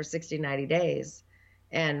staged for 60, 90 days.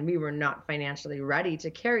 And we were not financially ready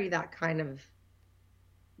to carry that kind of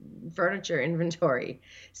furniture inventory.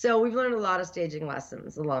 So we've learned a lot of staging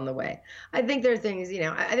lessons along the way. I think there are things,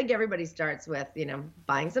 I think everybody starts with,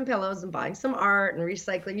 buying some pillows and buying some art and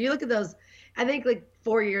recycling. You look at those, I think like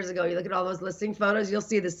 4 years ago, you look at all those listing photos, you'll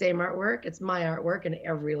see the same artwork. It's my artwork in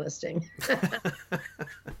every listing.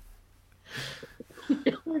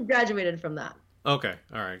 We've graduated from that. Okay.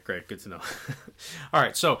 All right. Great. Good to know. All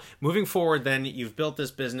right. So moving forward, then you've built this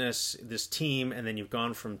business, this team, and then you've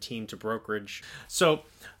gone from team to brokerage. So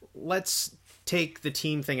let's take the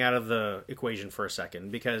team thing out of the equation for a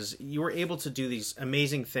second, because you were able to do these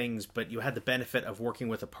amazing things, but you had the benefit of working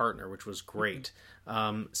with a partner, which was great.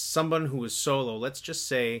 Someone who was solo, let's just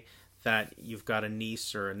say that you've got a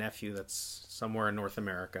niece or a nephew that's somewhere in North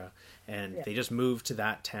America, and they just moved to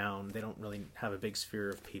that town. They don't really have a big sphere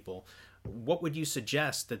of people. What would you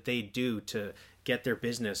suggest that they do to get their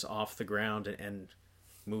business off the ground and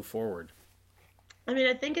move forward? I mean,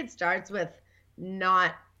 I think it starts with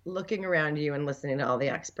not looking around you and listening to all the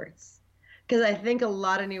experts. Because I think a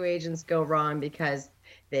lot of new agents go wrong because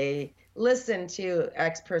they listen to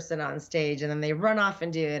X person on stage and then they run off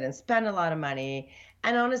and do it and spend a lot of money.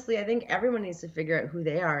 And honestly, I think everyone needs to figure out who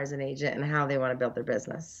they are as an agent and how they want to build their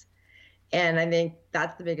business. And I think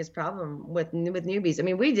that's the biggest problem with newbies. I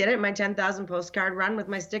mean, we did it, my 10,000 postcard run with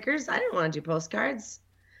my stickers. I didn't want to do postcards,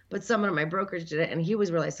 but someone at my brokerage did it, and he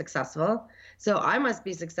was really successful. So I must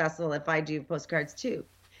be successful if I do postcards too.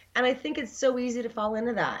 And I think it's so easy to fall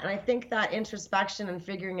into that. And I think that introspection and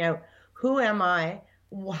figuring out who am I,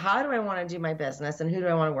 how do I want to do my business, and who do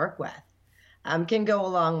I want to work with can go a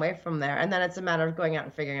long way from there. And then it's a matter of going out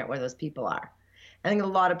and figuring out where those people are. I think a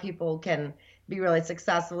lot of people can be really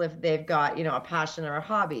successful if they've got, a passion or a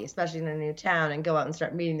hobby, especially in a new town, and go out and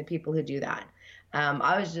start meeting the people who do that.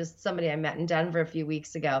 Somebody I met in Denver a few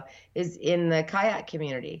weeks ago is in the kayak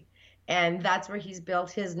community. And that's where he's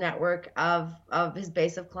built his network of his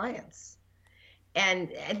base of clients.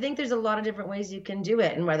 And I think there's a lot of different ways you can do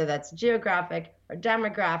it. And whether that's geographic or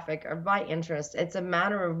demographic or by interest, it's a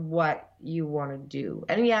matter of what you want to do.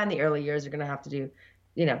 And in the early years, you're going to have to do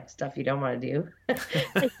stuff you don't want to do.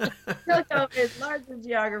 You'll go in larger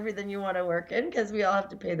geography than you want to work in, because we all have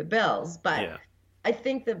to pay the bills. But I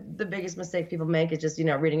think the biggest mistake people make is just,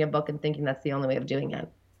 reading a book and thinking that's the only way of doing it.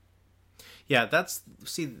 Yeah, that's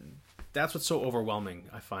what's so overwhelming,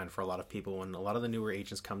 I find, for a lot of people. When a lot of the newer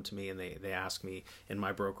agents come to me and they ask me in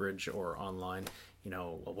my brokerage or online,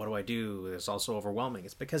 well, what do I do? It's also overwhelming.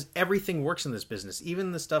 It's because everything works in this business,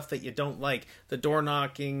 even the stuff that you don't like, the door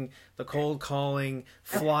knocking, the cold calling,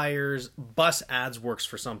 flyers, bus ads works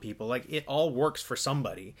for some people. Like, it all works for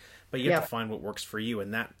somebody, but you have to find what works for you.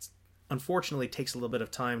 And that unfortunately takes a little bit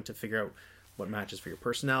of time to figure out what matches for your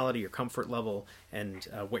personality, your comfort level, and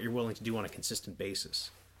what you're willing to do on a consistent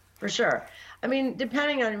basis. for sure. I mean,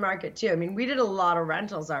 depending on your market too. I mean, we did a lot of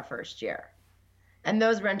rentals our first year, and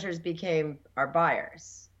those renters became our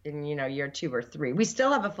buyers in, year 2 or 3. We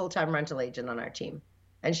still have a full-time rental agent on our team,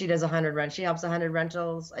 and she does 100 rent. She helps 100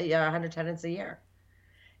 rentals, 100 tenants a year.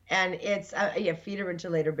 And it's a feeder into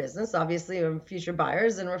later business, obviously, and future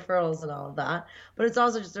buyers and referrals and all of that. But it's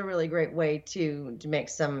also just a really great way to make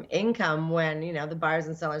some income when, the buyers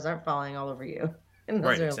and sellers aren't falling all over you.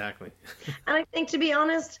 Right, exactly. And I think, to be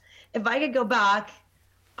honest, if I could go back,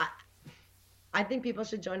 I think people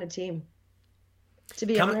should join a team. To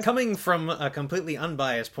be honest. Coming from a completely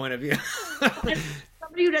unbiased point of view.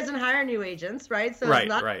 Somebody who doesn't hire new agents, right? So right, it's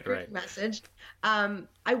not right, a great message.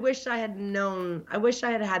 I wish I had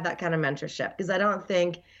had that kind of mentorship, because I don't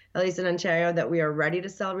think, at least in Ontario, that we are ready to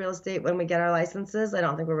sell real estate when we get our licenses. I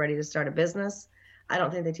don't think we're ready to start a business. I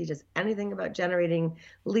don't think they teach us anything about generating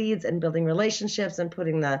leads and building relationships and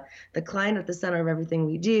putting the client at the center of everything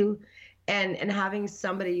we do. And having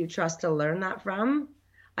somebody you trust to learn that from,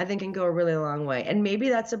 I think can go a really long way. And maybe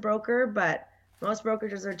that's a broker, but most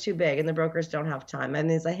brokerages are too big and the brokers don't have time. And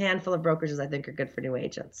there's a handful of brokerages I think are good for new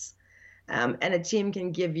agents. And a team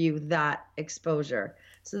can give you that exposure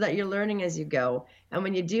so that you're learning as you go. And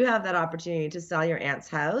when you do have that opportunity to sell your aunt's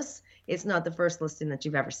house, it's not the first listing that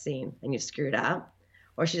you've ever seen and you've screwed up,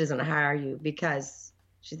 or she doesn't hire you because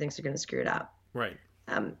she thinks you're going to screw it up. Right.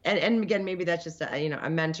 And again, maybe that's just a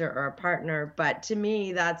mentor or a partner. But to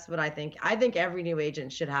me, that's what I think. I think every new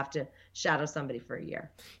agent should have to shadow somebody for a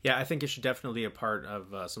year. Yeah, I think it should definitely be a part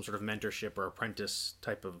of some sort of mentorship or apprentice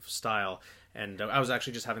type of style. And I was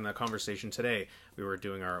actually just having that conversation today. We were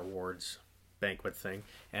doing our awards banquet thing,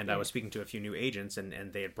 and I was speaking to a few new agents,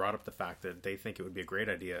 and they had brought up the fact that they think it would be a great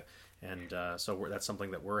idea, and so that's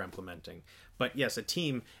something that we're implementing. But yes, a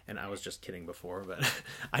team, and I was just kidding before, but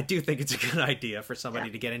I do think it's a good idea for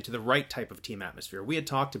somebody to get into the right type of team atmosphere. We had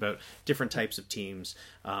talked about different types of teams,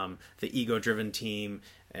 the ego-driven team,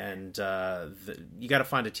 and you got to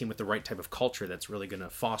find a team with the right type of culture that's really going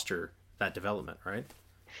to foster that development, right?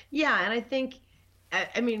 Yeah, and I think,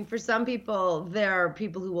 I mean, for some people, there are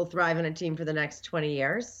people who will thrive in a team for the next 20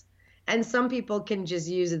 years. And some people can just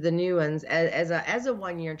use the new ones as a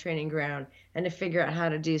one-year training ground and to figure out how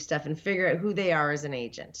to do stuff and figure out who they are as an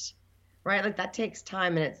agent, right? Like that takes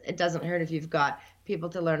time, and it doesn't hurt if you've got people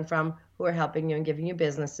to learn from who are helping you and giving you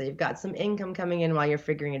business. So you've got some income coming in while you're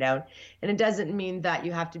figuring it out. And it doesn't mean that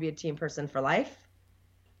you have to be a team person for life,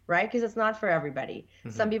 right? Because it's not for everybody.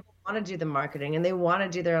 Mm-hmm. Some people want to do the marketing and they want to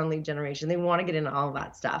do their own lead generation. They want to get into all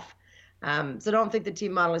that stuff. So don't think the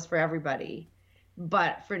team model is for everybody.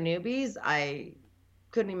 But for newbies, I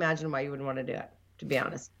couldn't imagine why you wouldn't want to do it, to be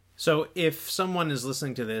honest. So if someone is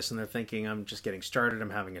listening to this and they're thinking, I'm just getting started,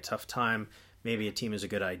 I'm having a tough time, maybe a team is a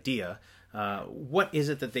good idea, what is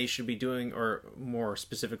it that they should be doing, or more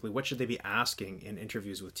specifically, what should they be asking in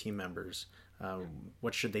interviews with team members?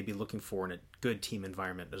 What should they be looking for in a good team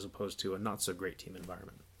environment as opposed to a not so great team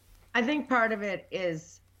environment? I think part of it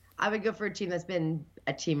is I would go for a team that's been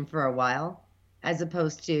a team for a while, as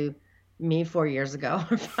opposed to me 4 years ago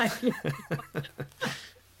or 5 years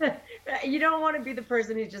ago. You don't want to be the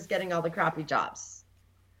person who's just getting all the crappy jobs,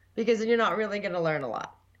 because then you're not really going to learn a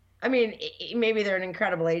lot. I mean, maybe they're an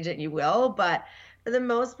incredible agent, you will, but for the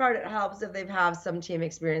most part, it helps if they have some team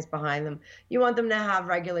experience behind them. You want them to have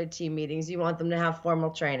regular team meetings. You want them to have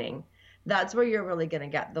formal training. That's where you're really going to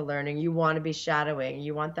get the learning. You want to be shadowing.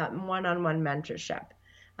 You want that one-on-one mentorship.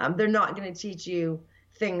 They're not going to teach you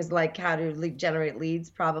things like how to generate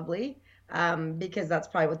leads, probably, because that's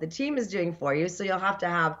probably what the team is doing for you. So you'll have to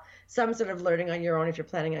have some sort of learning on your own if you're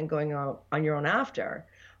planning on going on your own after.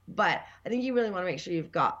 But I think you really want to make sure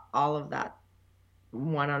you've got all of that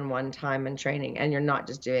one-on-one time and training, and you're not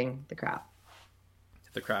just doing the crap.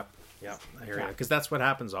 Yeah, I hear you, because that's what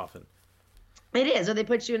happens often. It is. Or they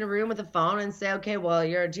put you in a room with a phone and say, okay, well,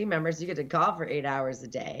 you're a team member, so you get to call for 8 hours a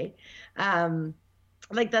day.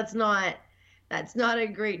 That's not a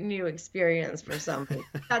great new experience for some people.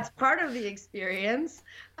 That's part of the experience.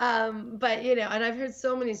 But, and I've heard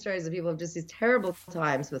so many stories of people who have just these terrible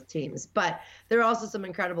times with teams. But there are also some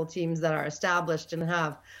incredible teams that are established and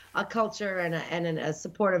have a culture and a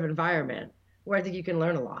supportive environment where I think you can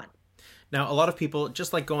learn a lot. Now, a lot of people,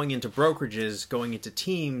 just like going into brokerages, going into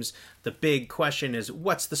teams, the big question is,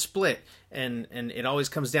 what's the split? And it always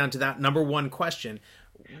comes down to that number one question.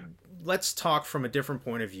 Let's talk from a different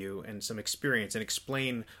point of view and some experience and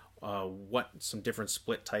explain what some different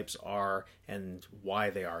split types are and why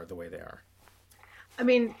they are the way they are. I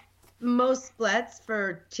mean, most splits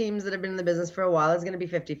for teams that have been in the business for a while is going to be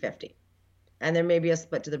 50-50. And there may be a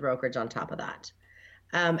split to the brokerage on top of that.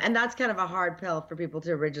 And that's kind of a hard pill for people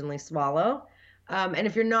to originally swallow. And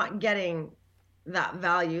if you're not getting that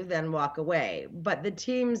value, then walk away. But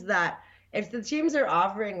if the teams are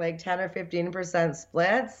offering like 10 or 15%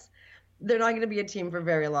 splits, they're not going to be a team for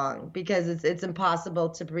very long because it's impossible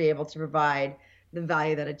to be able to provide the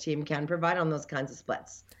value that a team can provide on those kinds of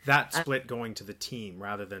splits. That split going to the team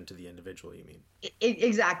rather than to the individual, you mean?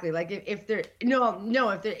 Exactly. Like if they're, no,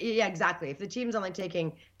 if they're, yeah, exactly. If the team's only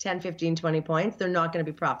taking 10, 15, 20 points, they're not going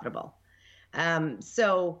to be profitable.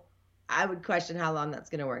 So I would question how long that's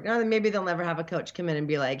going to work. Now, maybe they'll never have a coach come in and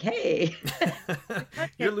be like, hey,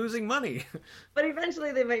 you're losing money. But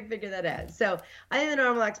eventually they might figure that out. So I think the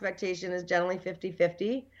normal expectation is generally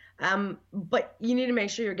 50-50. But you need to make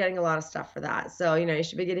sure you're getting a lot of stuff for that. So, you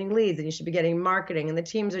should be getting leads and you should be getting marketing, and the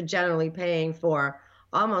teams are generally paying for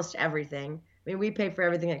almost everything. I mean, we pay for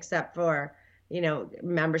everything except for,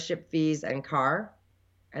 membership fees and car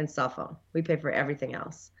and cell phone. We pay for everything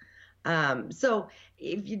else. So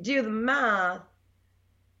if you do the math,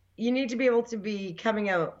 you need to be able to be coming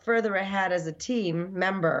out further ahead as a team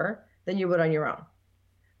member than you would on your own.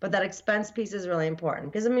 But that expense piece is really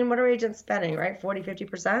important because, what are agents spending, right? 40,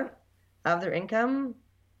 50% of their income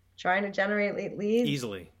trying to generate leads?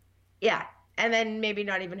 Easily. Yeah. And then maybe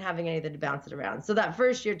not even having anything to bounce it around. So that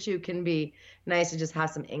first year too can be nice to just have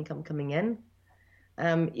some income coming in.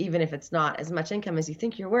 Even if it's not as much income as you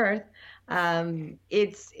think you're worth.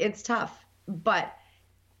 It's tough, but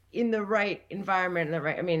in the right environment,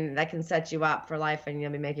 that can set you up for life, and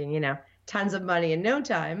you'll be making, tons of money in no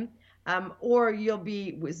time. Or you'll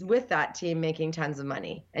be with that team making tons of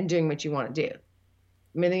money and doing what you want to do.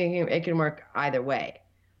 It can work either way.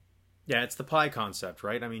 Yeah, it's the pie concept,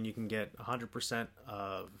 right? You can get 100%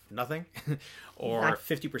 of nothing or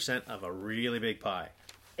Exactly. 50% of a really big pie.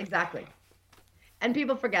 Exactly. And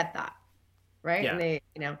people forget that, right? Yeah. And they,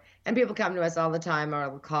 and people come to us all the time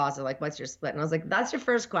or calls are like, what's your split? And I was like, that's your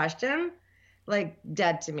first question, like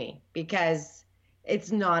dead to me, because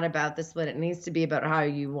it's not about the split. It needs to be about how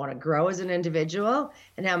you want to grow as an individual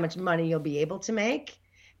and how much money you'll be able to make,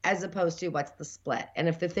 as opposed to what's the split. And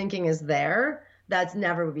if the thinking is there, that's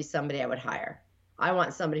never would be somebody I would hire. I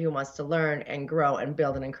want somebody who wants to learn and grow and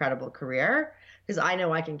build an incredible career, because I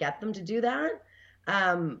know I can get them to do that.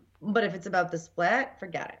 But if it's about the split,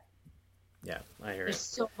 forget it. Yeah, I hear There's it.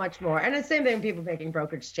 so much more. And it's the same thing with people making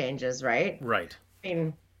brokerage changes, right? Right.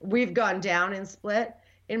 We've gone down in split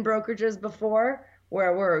in brokerages before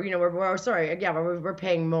where we're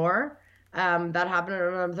paying more. That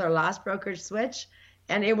happened with our last brokerage switch,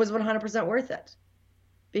 and it was 100% worth it.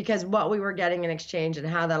 Because what we were getting in exchange and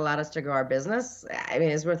how that allowed us to grow our business,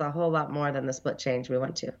 is worth a whole lot more than the split change we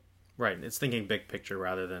went to. Right. It's thinking big picture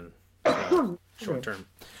rather than short term.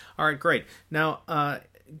 All right, great. Now,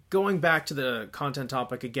 going back to the content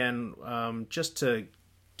topic again, just to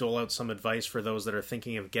dole out some advice for those that are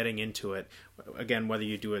thinking of getting into it, again, whether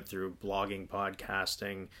you do it through blogging,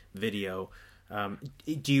 podcasting, video,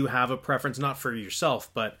 do you have a preference, not for yourself,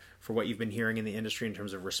 but for what you've been hearing in the industry in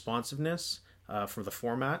terms of responsiveness for the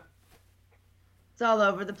format? It's all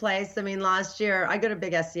over the place. Last year I go to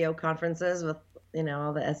big SEO conferences with,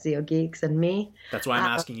 all the SEO geeks and me. That's why I'm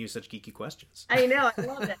asking you such geeky questions. I know. I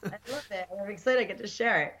love it. I'm excited I get to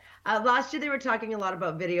share it. Last year they were talking a lot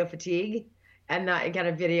about video fatigue, and that kind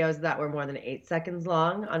of videos that were more than 8 seconds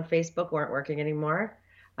long on Facebook weren't working anymore,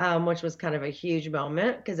 which was kind of a huge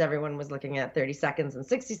moment because everyone was looking at 30 seconds and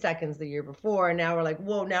 60 seconds the year before. And now we're like,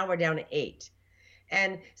 whoa, now we're down to 8.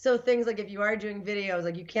 And so things like if you are doing videos,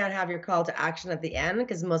 like you can't have your call to action at the end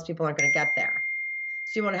because most people aren't going to get there.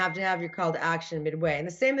 So you want to have your call to action midway. And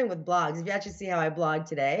the same thing with blogs. If you actually see how I blog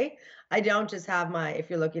today, I don't just have if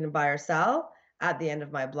you're looking to buy or sell at the end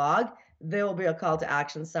of my blog, there will be a call to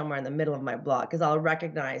action somewhere in the middle of my blog because I'll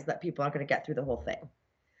recognize that people aren't going to get through the whole thing.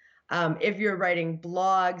 If you're writing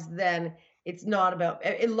blogs, then it's not about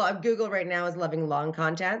Google right now is loving long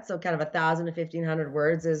content. So kind of 1,000 to 1,500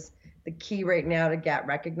 words is the key right now to get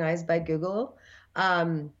recognized by Google.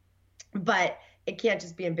 But it can't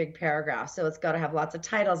just be in big paragraphs. So it's got to have lots of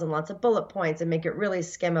titles and lots of bullet points and make it really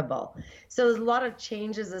skimmable. So there's a lot of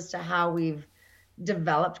changes as to how we've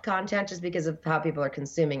developed content just because of how people are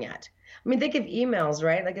consuming it. Think of emails,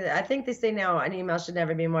 right? Like I think they say now an email should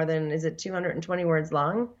never be more than, 220 words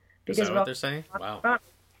long? Because is that what they're saying? Wow.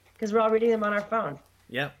 Because we're all reading them on our phone.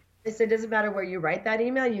 Yeah. They say it doesn't matter where you write that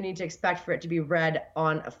email, you need to expect for it to be read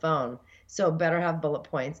on a phone. So it better have bullet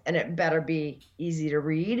points, and it better be easy to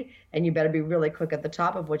read, and you better be really quick at the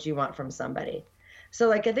top of what you want from somebody.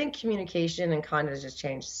 So I think communication and content has just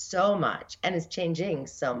changed so much, and is changing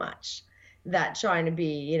so much, that trying to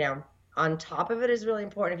be, on top of it is really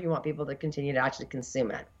important if you want people to continue to actually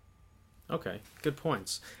consume it. Okay, good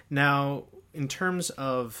points. Now, in terms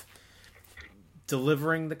of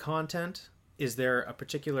delivering the content, is there a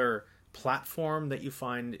particular platform that you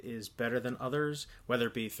find is better than others, whether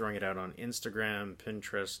it be throwing it out on Instagram,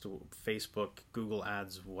 Pinterest, Facebook, Google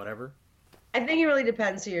Ads, whatever? I think it really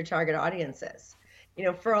depends who your target audience is.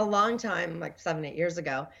 For a long time, like 7, 8 years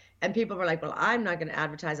ago, and people were like, well, I'm not going to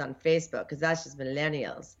advertise on Facebook because that's just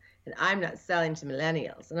millennials. And I'm not selling to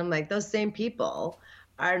millennials. And I'm like, those same people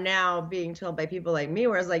are now being told by people like me,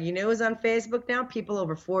 where it's like, who's on Facebook now? People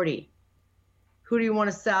over 40. Who do you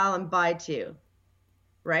want to sell and buy to?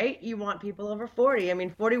 Right? You want people over 40. I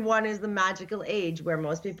mean, 41 is the magical age where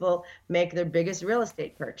most people make their biggest real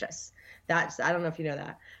estate purchase. I don't know if you know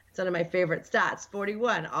that. It's one of my favorite stats.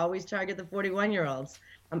 41, always target the 41-year-olds.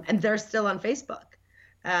 And they're still on Facebook.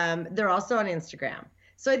 They're also on Instagram.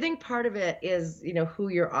 So I think part of it is, who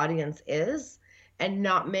your audience is and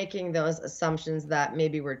not making those assumptions that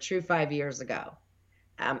maybe were true 5 years ago.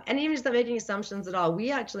 And even just not making assumptions at all.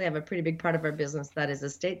 We actually have a pretty big part of our business that is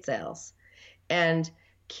estate sales and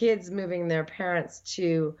kids moving their parents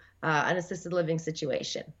to an assisted living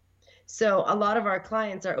situation. So a lot of our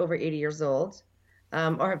clients are over 80 years old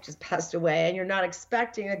or have just passed away, and you're not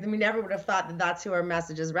expecting, we never would have thought that that's who our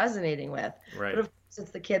message is resonating with. Right. But of course,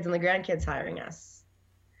 it's the kids and the grandkids hiring us.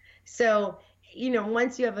 So,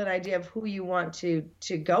 once you have an idea of who you want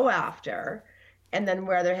to go after, and then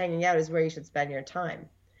where they're hanging out is where you should spend your time.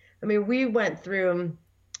 We went through,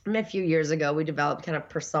 a few years ago, we developed kind of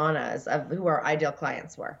personas of who our ideal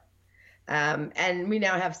clients were. And we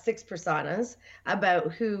now have 6 personas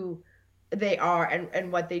about who they are and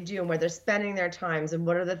what they do and where they're spending their times and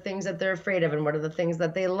what are the things that they're afraid of and what are the things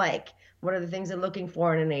that they like. What are the things they're looking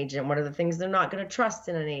for in an agent? What are the things they're not going to trust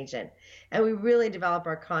in an agent? And we really develop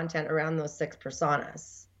our content around those 6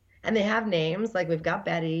 personas. And they have names, like we've got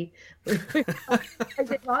Betty. They've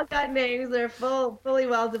all got names. They're fully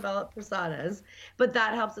well-developed personas. But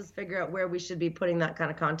that helps us figure out where we should be putting that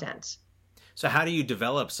kind of content. So how do you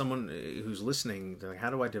develop, someone who's listening, like,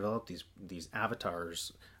 how do I develop these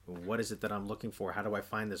avatars? What is it that I'm looking for? How do I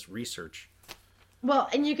find this research? Well,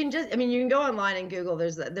 and you can you can go online and Google.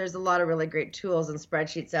 There's a lot of really great tools and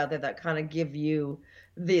spreadsheets out there that kind of give you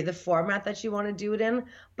the format that you want to do it in.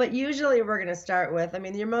 But usually we're going to start with,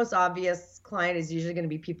 your most obvious client is usually going to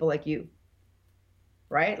be people like you,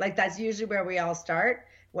 right? Like that's usually where we all start,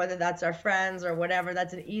 whether that's our friends or whatever.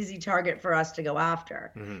 That's an easy target for us to go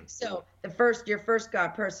after. Mm-hmm. So your first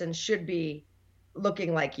person should be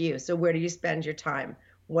looking like you. So where do you spend your time?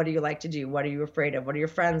 What do you like to do? What are you afraid of? What are your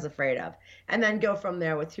friends afraid of? And then go from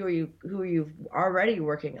there with who you've already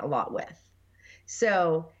working a lot with.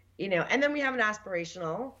 So, and then we have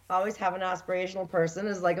always have an aspirational person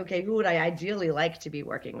is like, okay, who would I ideally like to be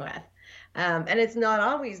working with? And it's not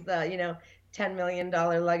always the, $10 million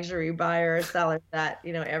luxury buyer or seller that,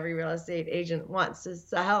 every real estate agent wants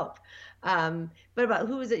to help. But about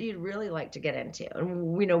who is it you'd really like to get into?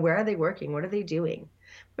 And where are they working? What are they doing?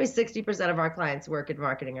 Probably 60% of our clients work in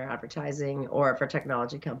marketing or advertising or for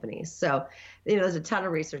technology companies. So, there's a ton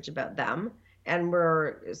of research about them, and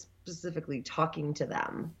we're specifically talking to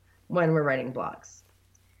them when we're writing blogs.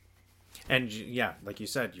 And yeah, like you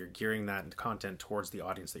said, you're gearing that content towards the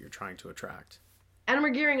audience that you're trying to attract. And we're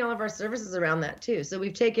gearing all of our services around that too. So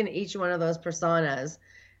we've taken each one of those personas.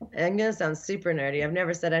 And I'm going to sound super nerdy. I've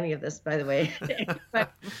never said any of this, by the way,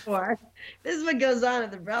 before. This is what goes on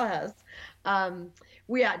at the Brow House.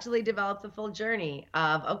 We actually developed the full journey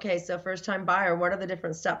of, okay, so first-time buyer, what are the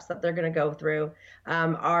different steps that they're going to go through?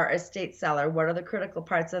 Our estate seller, what are the critical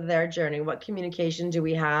parts of their journey? What communication do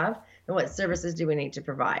we have? And what services do we need to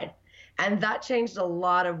provide? And that changed a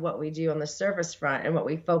lot of what we do on the service front and what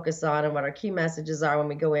we focus on and what our key messages are when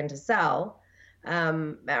we go in to sell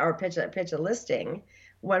or pitch a listing.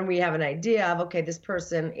 When we have an idea of, okay, this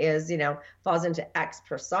person is, falls into X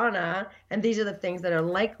persona, and these are the things that are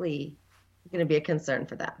likely going to be a concern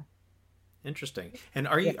for them. Interesting. And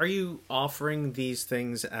are you offering these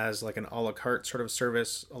things as like an a la carte sort of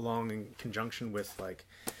service along in conjunction with like,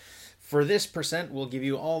 for this percent, we'll give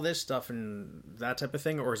you all this stuff and that type of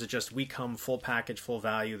thing? Or is it just we come full package, full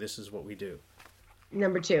value, this is what we do?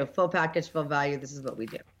 Number 2, full package, full value, this is what we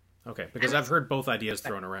do. Okay, because I've heard both ideas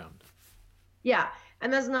thrown around. Yeah,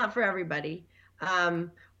 and that's not for everybody.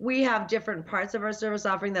 We have different parts of our service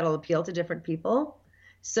offering that'll appeal to different people.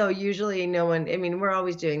 So usually we're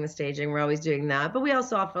always doing the staging, we're always doing that, but we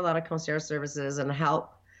also offer a lot of concierge services and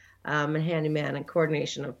help. And handyman and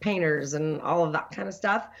coordination of painters and all of that kind of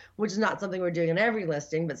stuff, which is not something we're doing in every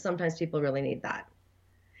listing, but sometimes people really need that.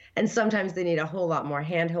 And sometimes they need a whole lot more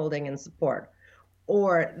hand-holding and support.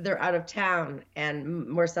 Or they're out of town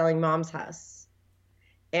and we're selling mom's house.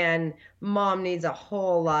 And mom needs a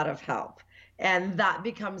whole lot of help. And that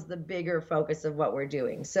becomes the bigger focus of what we're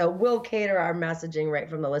doing. So we'll cater our messaging right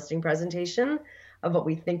from the listing presentation of what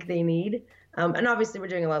we think they need. And obviously we're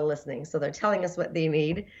doing a lot of listening. So they're telling us what they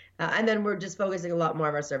need. And then we're just focusing a lot more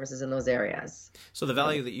of our services in those areas. So the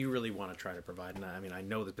value that you really want to try to provide, and I mean, I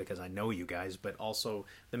know that because I know you guys, but also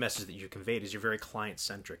the message that you conveyed is you're very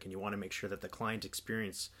client-centric, and you want to make sure that the client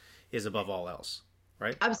experience is above all else,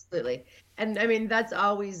 right? Absolutely. And I mean, that's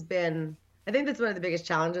always been, I think that's one of the biggest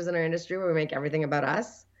challenges in our industry, where we make everything about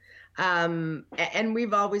us. And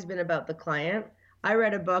we've always been about the client. I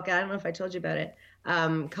read a book, I don't know if I told you about it,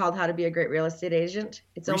 called How to Be a Great Real Estate Agent.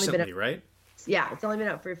 It's Recently, only been, right? Yeah, it's only been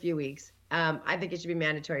out for a few weeks. I think it should be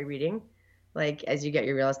mandatory reading, like as you get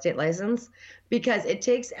your real estate license, because it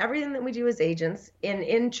takes everything that we do as agents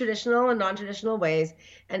in traditional and non-traditional ways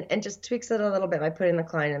and just tweaks it a little bit by putting the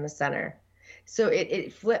client in the center. So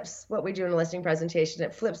it flips what we do in a listing presentation.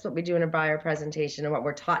 It flips what we do in a buyer presentation and what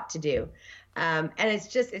we're taught to do. And it's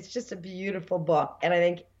just a beautiful book.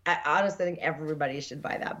 And I honestly think everybody should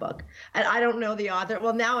buy that book. And I don't know the author.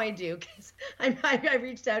 Well, now I do, because I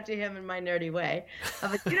reached out to him in my nerdy way.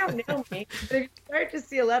 I'm like, you don't know me. But if you start to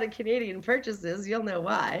see a lot of Canadian purchases, you'll know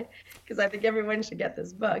why, because I think everyone should get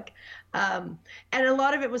this book. And a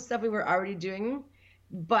lot of it was stuff we were already doing,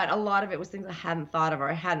 but a lot of it was things I hadn't thought of, or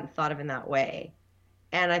I hadn't thought of in that way.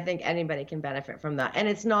 And I think anybody can benefit from that. And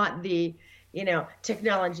it's not the,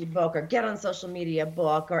 technology book or get on social media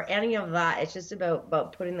book or any of that. It's just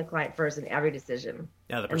about putting the client first in every decision.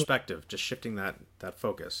 Yeah, the perspective, just shifting that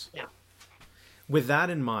focus. Yeah. With that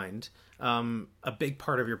in mind, a big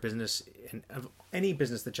part of your business, and of any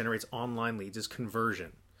business that generates online leads, is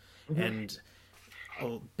conversion. Mm-hmm. And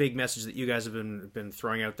a big message that you guys have been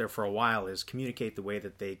throwing out there for a while is communicate the way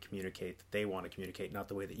that they communicate, that they want to communicate, not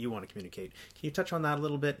the way that you want to communicate. Can you touch on that a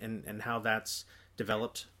little bit and how that's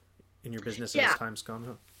developed in your business as time's gone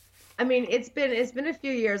on? I mean, it's been a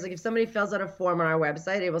few years. Like if somebody fills out a form on our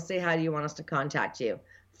website, it will say, how do you want us to contact you?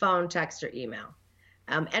 Phone, text, or email.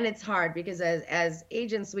 And it's hard because as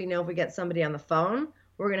agents, we know if we get somebody on the phone,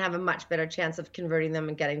 we're going to have a much better chance of converting them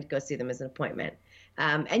and getting to go see them as an appointment.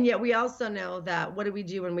 And yet we also know that what do we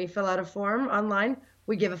do when we fill out a form online?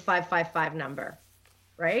 We give a 555 number,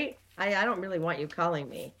 right? I don't really want you calling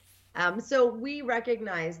me. So we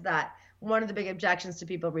recognize that one of the big objections to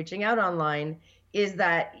people reaching out online is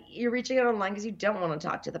that you're reaching out online because you don't want to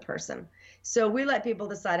talk to the person. So we let people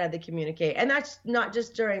decide how they communicate. And that's not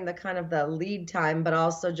just during the kind of the lead time, but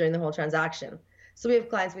also during the whole transaction. So we have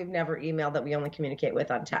clients we've never emailed that we only communicate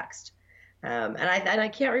with on text. And I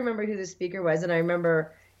can't remember who the speaker was. And I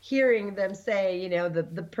remember hearing them say,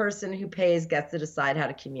 the person who pays gets to decide how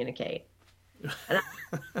to communicate. And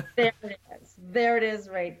there it is. There it is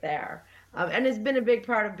right there. And it's been a big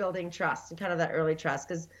part of building trust and kind of that early trust,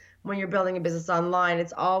 because when you're building a business online,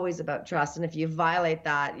 it's always about trust. And if you violate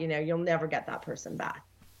that, you'll never get that person back.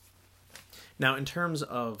 Now, in terms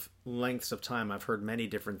of lengths of time, I've heard many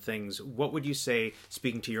different things. What would you say,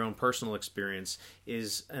 speaking to your own personal experience,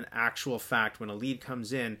 is an actual fact when a lead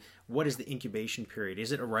comes in? What is the incubation period?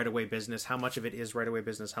 Is it a right-away business? How much of it is right-away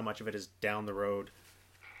business? How much of it is down the road?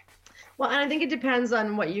 Well, and I think it depends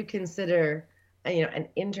on what you consider an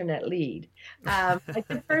internet lead. Like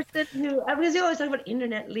the person who, because you always talk about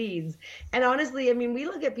internet leads. And honestly, I mean, we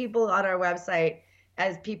look at people on our website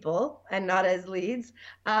as people and not as leads.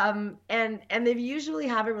 And they usually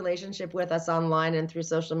have a relationship with us online and through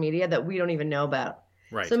social media that we don't even know about.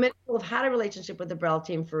 Right. So many people have had a relationship with the Brell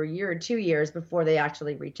team for a year or 2 years before they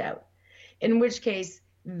actually reach out, in which case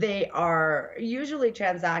they are usually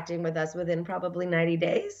transacting with us within probably 90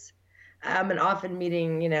 days. And often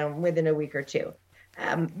meeting, within a week or two.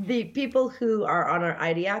 The people who are on our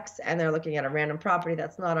IDX and they're looking at a random property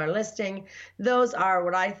that's not our listing, those are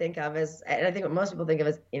what I think of as, and I think what most people think of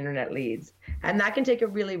as internet leads. And that can take a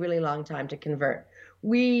really, really long time to convert.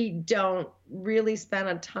 We don't really spend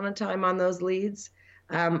a ton of time on those leads,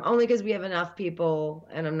 only because we have enough people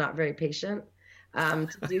and I'm not very patient to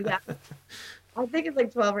do that. I think it's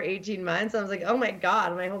like 12 or 18 months. I was like, oh my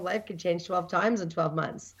God, my whole life could change 12 times in 12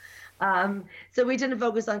 months. So we tend to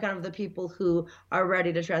focus on kind of the people who are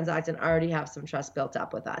ready to transact and already have some trust built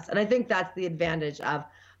up with us. And I think that's the advantage of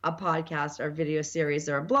a podcast or video series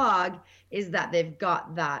or a blog, is that they've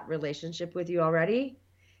got that relationship with you already.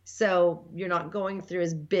 So you're not going through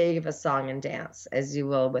as big of a song and dance as you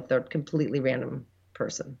will with a completely random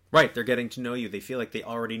person. Right. They're getting to know you. They feel like they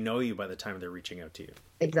already know you by the time they're reaching out to you.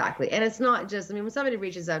 Exactly. And it's not just, when somebody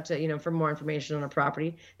reaches out to, for more information on a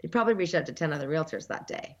property, they probably reach out to 10 other realtors that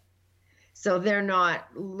day. So they're not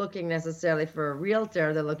looking necessarily for a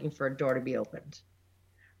realtor, they're looking for a door to be opened,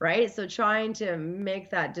 right? So trying to make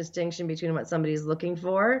that distinction between what somebody's looking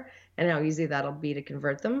for and how easy that'll be to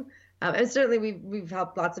convert them. And certainly we've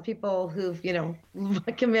helped lots of people who've,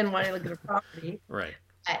 come in wanting to look at a property. Right.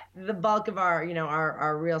 The bulk of our,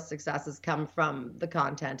 our real successes come from the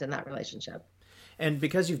content and that relationship. And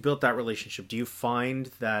because you've built that relationship, do you find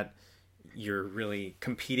that you're really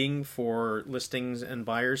competing for listings and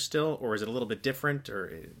buyers still, or is it a little bit different?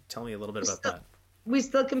 Or tell me a little bit about that. We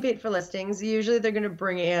still compete for listings. Usually they're going to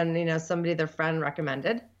bring in, somebody their friend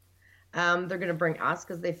recommended. They're going to bring us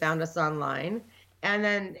because they found us online. And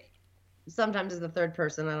then sometimes as the third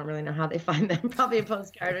person, I don't really know how they find them, probably a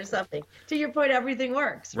postcard or something. To your point, everything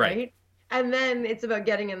works, right? And then it's about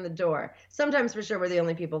getting in the door. Sometimes for sure we're the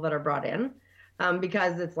only people that are brought in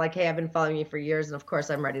because it's like, hey, I've been following you for years and of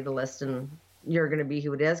course I'm ready to list and you're going to be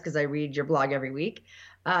who it is because I read your blog every week.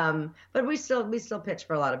 But we still pitch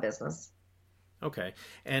for a lot of business. Okay.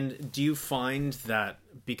 And do you find that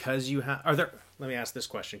because you have, let me ask this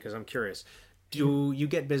question because I'm curious. Do you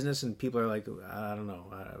get business and people are like, I don't know,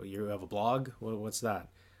 you have a blog? What's that?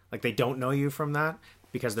 Like they don't know you from that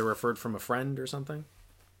because they're referred from a friend or something?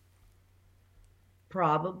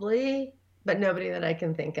 Probably, but nobody that I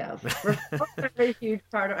can think of. Referrals are a huge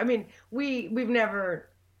part of, we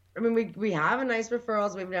have a nice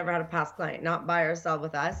referrals. We've never had a past client not buy or sell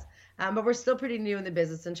with us. But we're still pretty new in the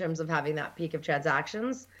business in terms of having that peak of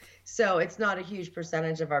transactions. So it's not a huge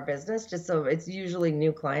percentage of our business, just so it's usually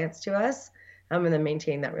new clients to us. And then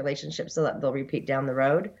maintain that relationship so that they'll repeat down the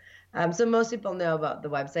road. So most people know about the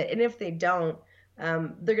website. And if they don't,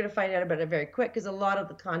 they're going to find out about it very quick because a lot of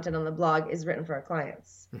the content on the blog is written for our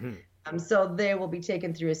clients. Mm-hmm. So they will be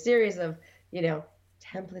taken through a series of,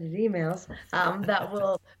 templated emails that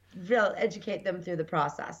will educate them through the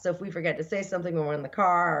process. So if we forget to say something when we're in the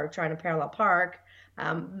car or trying to parallel park,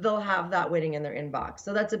 they'll have that waiting in their inbox.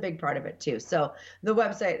 So that's a big part of it too. So the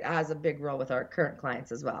website has a big role with our current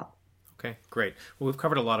clients as well. Okay, great. Well, we've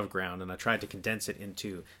covered a lot of ground, and I tried to condense it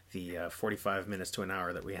into the 45 minutes to an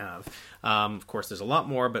hour that we have. Of course, there's a lot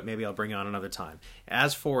more, but maybe I'll bring you on another time.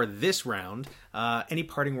 As for this round, any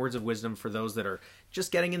parting words of wisdom for those that are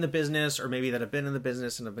just getting in the business or maybe that have been in the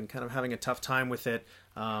business and have been kind of having a tough time with it?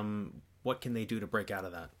 What can they do to break out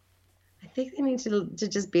of that? I think they need to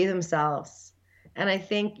just be themselves. And I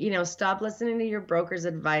think, stop listening to your broker's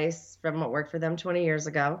advice from what worked for them 20 years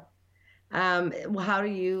ago. How do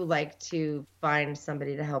you like to find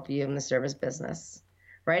somebody to help you in the service business,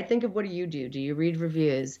 right? Think of what do? Do you read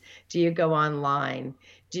reviews? Do you go online?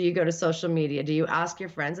 Do you go to social media? Do you ask your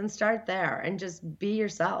friends? And start there and just be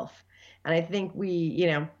yourself. And I think we,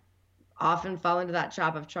 often fall into that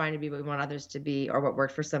trap of trying to be what we want others to be or what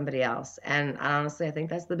worked for somebody else. And honestly, I think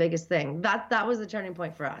that's the biggest thing. That was the turning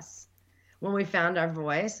point for us. When we found our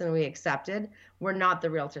voice and we accepted, we're not the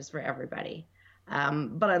realtors for everybody.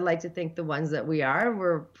 But I'd like to think the ones that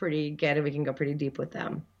we're pretty good and we can go pretty deep with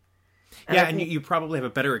them. And you probably have a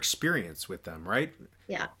better experience with them, right?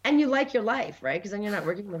 Yeah. And you like your life, right? Because then you're not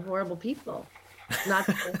working with horrible people. Not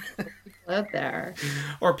people out there.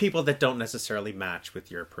 Or people that don't necessarily match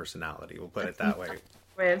with your personality. We'll put it that way.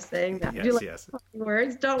 Way of saying that. Yes.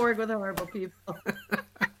 Words. Don't work with horrible people.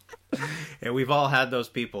 And we've all had those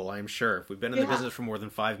people, I'm sure. If we've been in the business for more than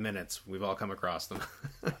 5 minutes, we've all come across them.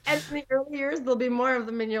 And in the early years, there'll be more of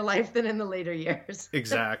them in your life than in the later years.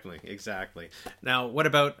 Exactly. Now, what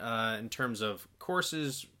about in terms of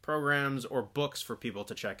courses, programs, or books for people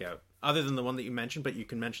to check out? Other than the one that you mentioned, but you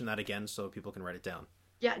can mention that again so people can write it down.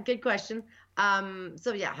 Yeah, good question. How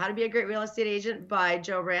to Be a Great Real Estate Agent by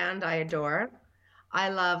Joe Rand, I adore. I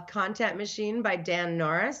love Content Machine by Dan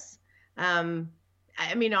Norris.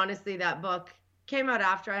 Honestly, that book came out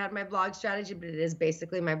after I had my blog strategy, but it is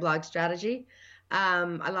basically my blog strategy.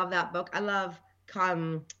 I love that book. I love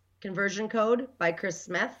Conversion Code by Chris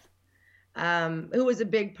Smith, who was a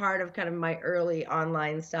big part of kind of my early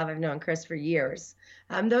online stuff. I've known Chris for years.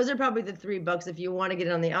 Those are probably the 3 books. If you want to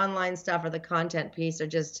get on the online stuff or the content piece or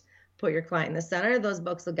just put your client in the center, those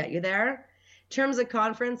books will get you there. In terms of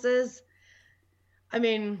conferences,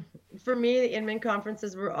 for me, the Inman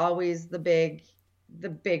conferences were always the big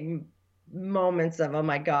moments of, oh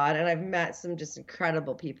my God. And I've met some just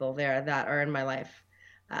incredible people there that are in my life.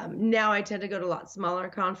 Now I tend to go to a lot smaller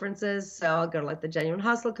conferences. So I'll go to like the Genuine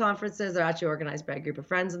Hustle conferences. They're actually organized by a group of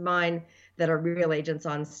friends of mine that are real agents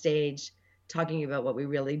on stage talking about what we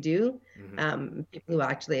really do. Mm-hmm. People who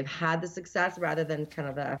actually have had the success rather than kind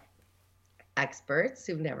of the experts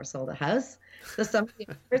who've never sold a house. So some of the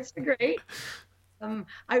experts are great.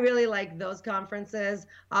 I really like those conferences.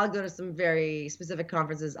 I'll go to some very specific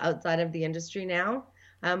conferences outside of the industry now.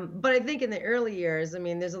 But I think in the early years,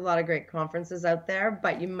 there's a lot of great conferences out there,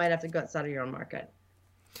 but you might have to go outside of your own market.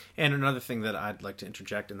 And another thing that I'd like to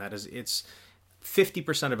interject in that is it's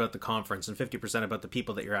 50% about the conference and 50% about the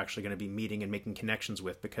people that you're actually going to be meeting and making connections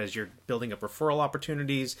with, because you're building up referral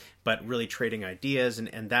opportunities, but really trading ideas.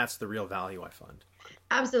 And that's the real value I find.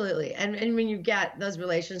 Absolutely. And when you get those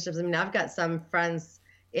relationships, I mean, I've got some friends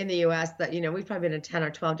in the US that, we've probably been in 10 or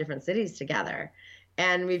 12 different cities together.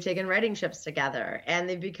 And we've taken writing trips together, and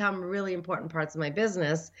they've become really important parts of my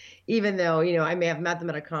business, even though, I may have met them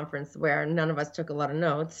at a conference where none of us took a lot of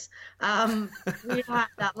notes. We had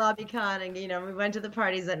that lobby con, and, we went to the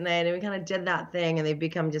parties at night, and we kind of did that thing, and they've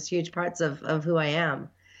become just huge parts of who I am.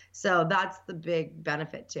 So that's the big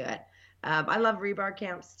benefit to it. I love rebar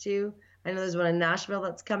camps too. I know there's one in Nashville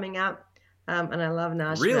that's coming up, and I love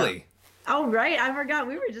Nashville. Really? Oh, right. I forgot.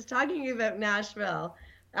 We were just talking about Nashville.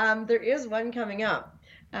 There is one coming up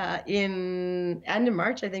in end of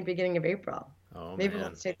March, I think, beginning of April. Oh, maybe man.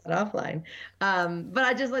 Let's take that offline. But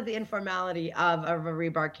I just like the informality of a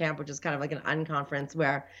rebar camp, which is kind of like an unconference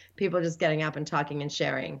where people are just getting up and talking and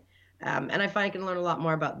sharing. And I find I can learn a lot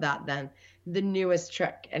more about that than the newest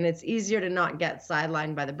trick. And it's easier to not get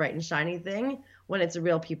sidelined by the bright and shiny thing when it's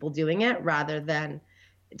real people doing it, rather than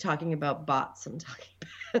talking about bots and talking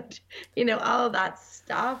about, all of that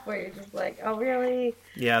stuff where you're just like, oh, really?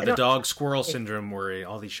 Yeah, the dog squirrel syndrome where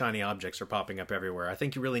all these shiny objects are popping up everywhere. I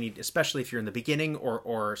think you really need, especially if you're in the beginning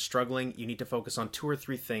or struggling, you need to focus on 2 or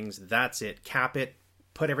 3 things. That's it. Cap it.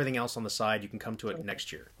 Put everything else on the side. You can come to it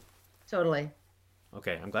next year. Totally.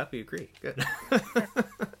 Okay, I'm glad we agree. Good.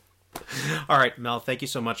 All right, Mel, thank you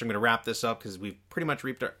so much. I'm going to wrap this up because we've pretty much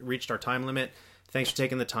reached our time limit. Thanks for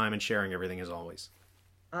taking the time and sharing everything as always.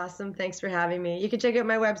 Awesome. Thanks for having me. You can check out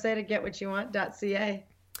my website at getwhatyouwant.ca.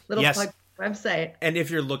 Yes. Plug website. And if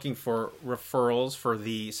you're looking for referrals for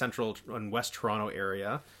the Central and West Toronto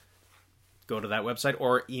area, go to that website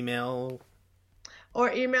or email. Or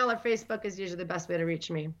Facebook is usually the best way to reach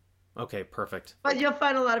me. Okay, perfect. But you'll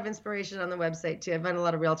find a lot of inspiration on the website too. I find a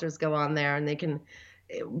lot of realtors go on there and they can,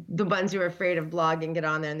 the ones who are afraid of blogging, get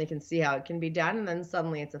on there and they can see how it can be done, and then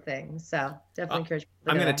suddenly it's a thing. So definitely encourage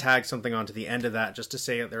people. I'm going to tag something onto the end of that just to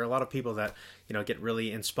say that there are a lot of people that get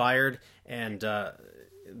really inspired, and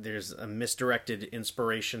there's a misdirected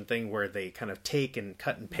inspiration thing where they kind of take and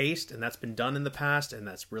cut and paste, and that's been done in the past, and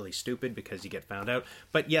that's really stupid because you get found out.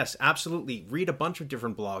 But yes, absolutely, read a bunch of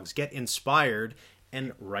different blogs, get inspired,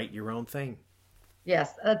 and write your own thing.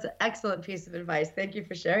 Yes, that's an excellent piece of advice. Thank you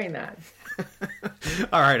for sharing that.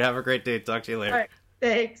 All right, have a great day. Talk to you later. All right,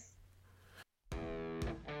 thanks.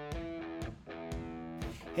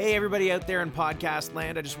 Hey, everybody out there in podcast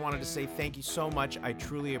land. I just wanted to say thank you so much. I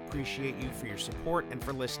truly appreciate you for your support and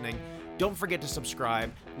for listening. Don't forget to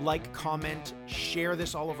subscribe, like, comment, share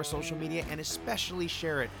this all over social media, and especially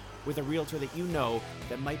share it with a realtor that you know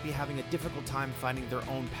that might be having a difficult time finding their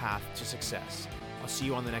own path to success. I'll see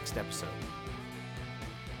you on the next episode.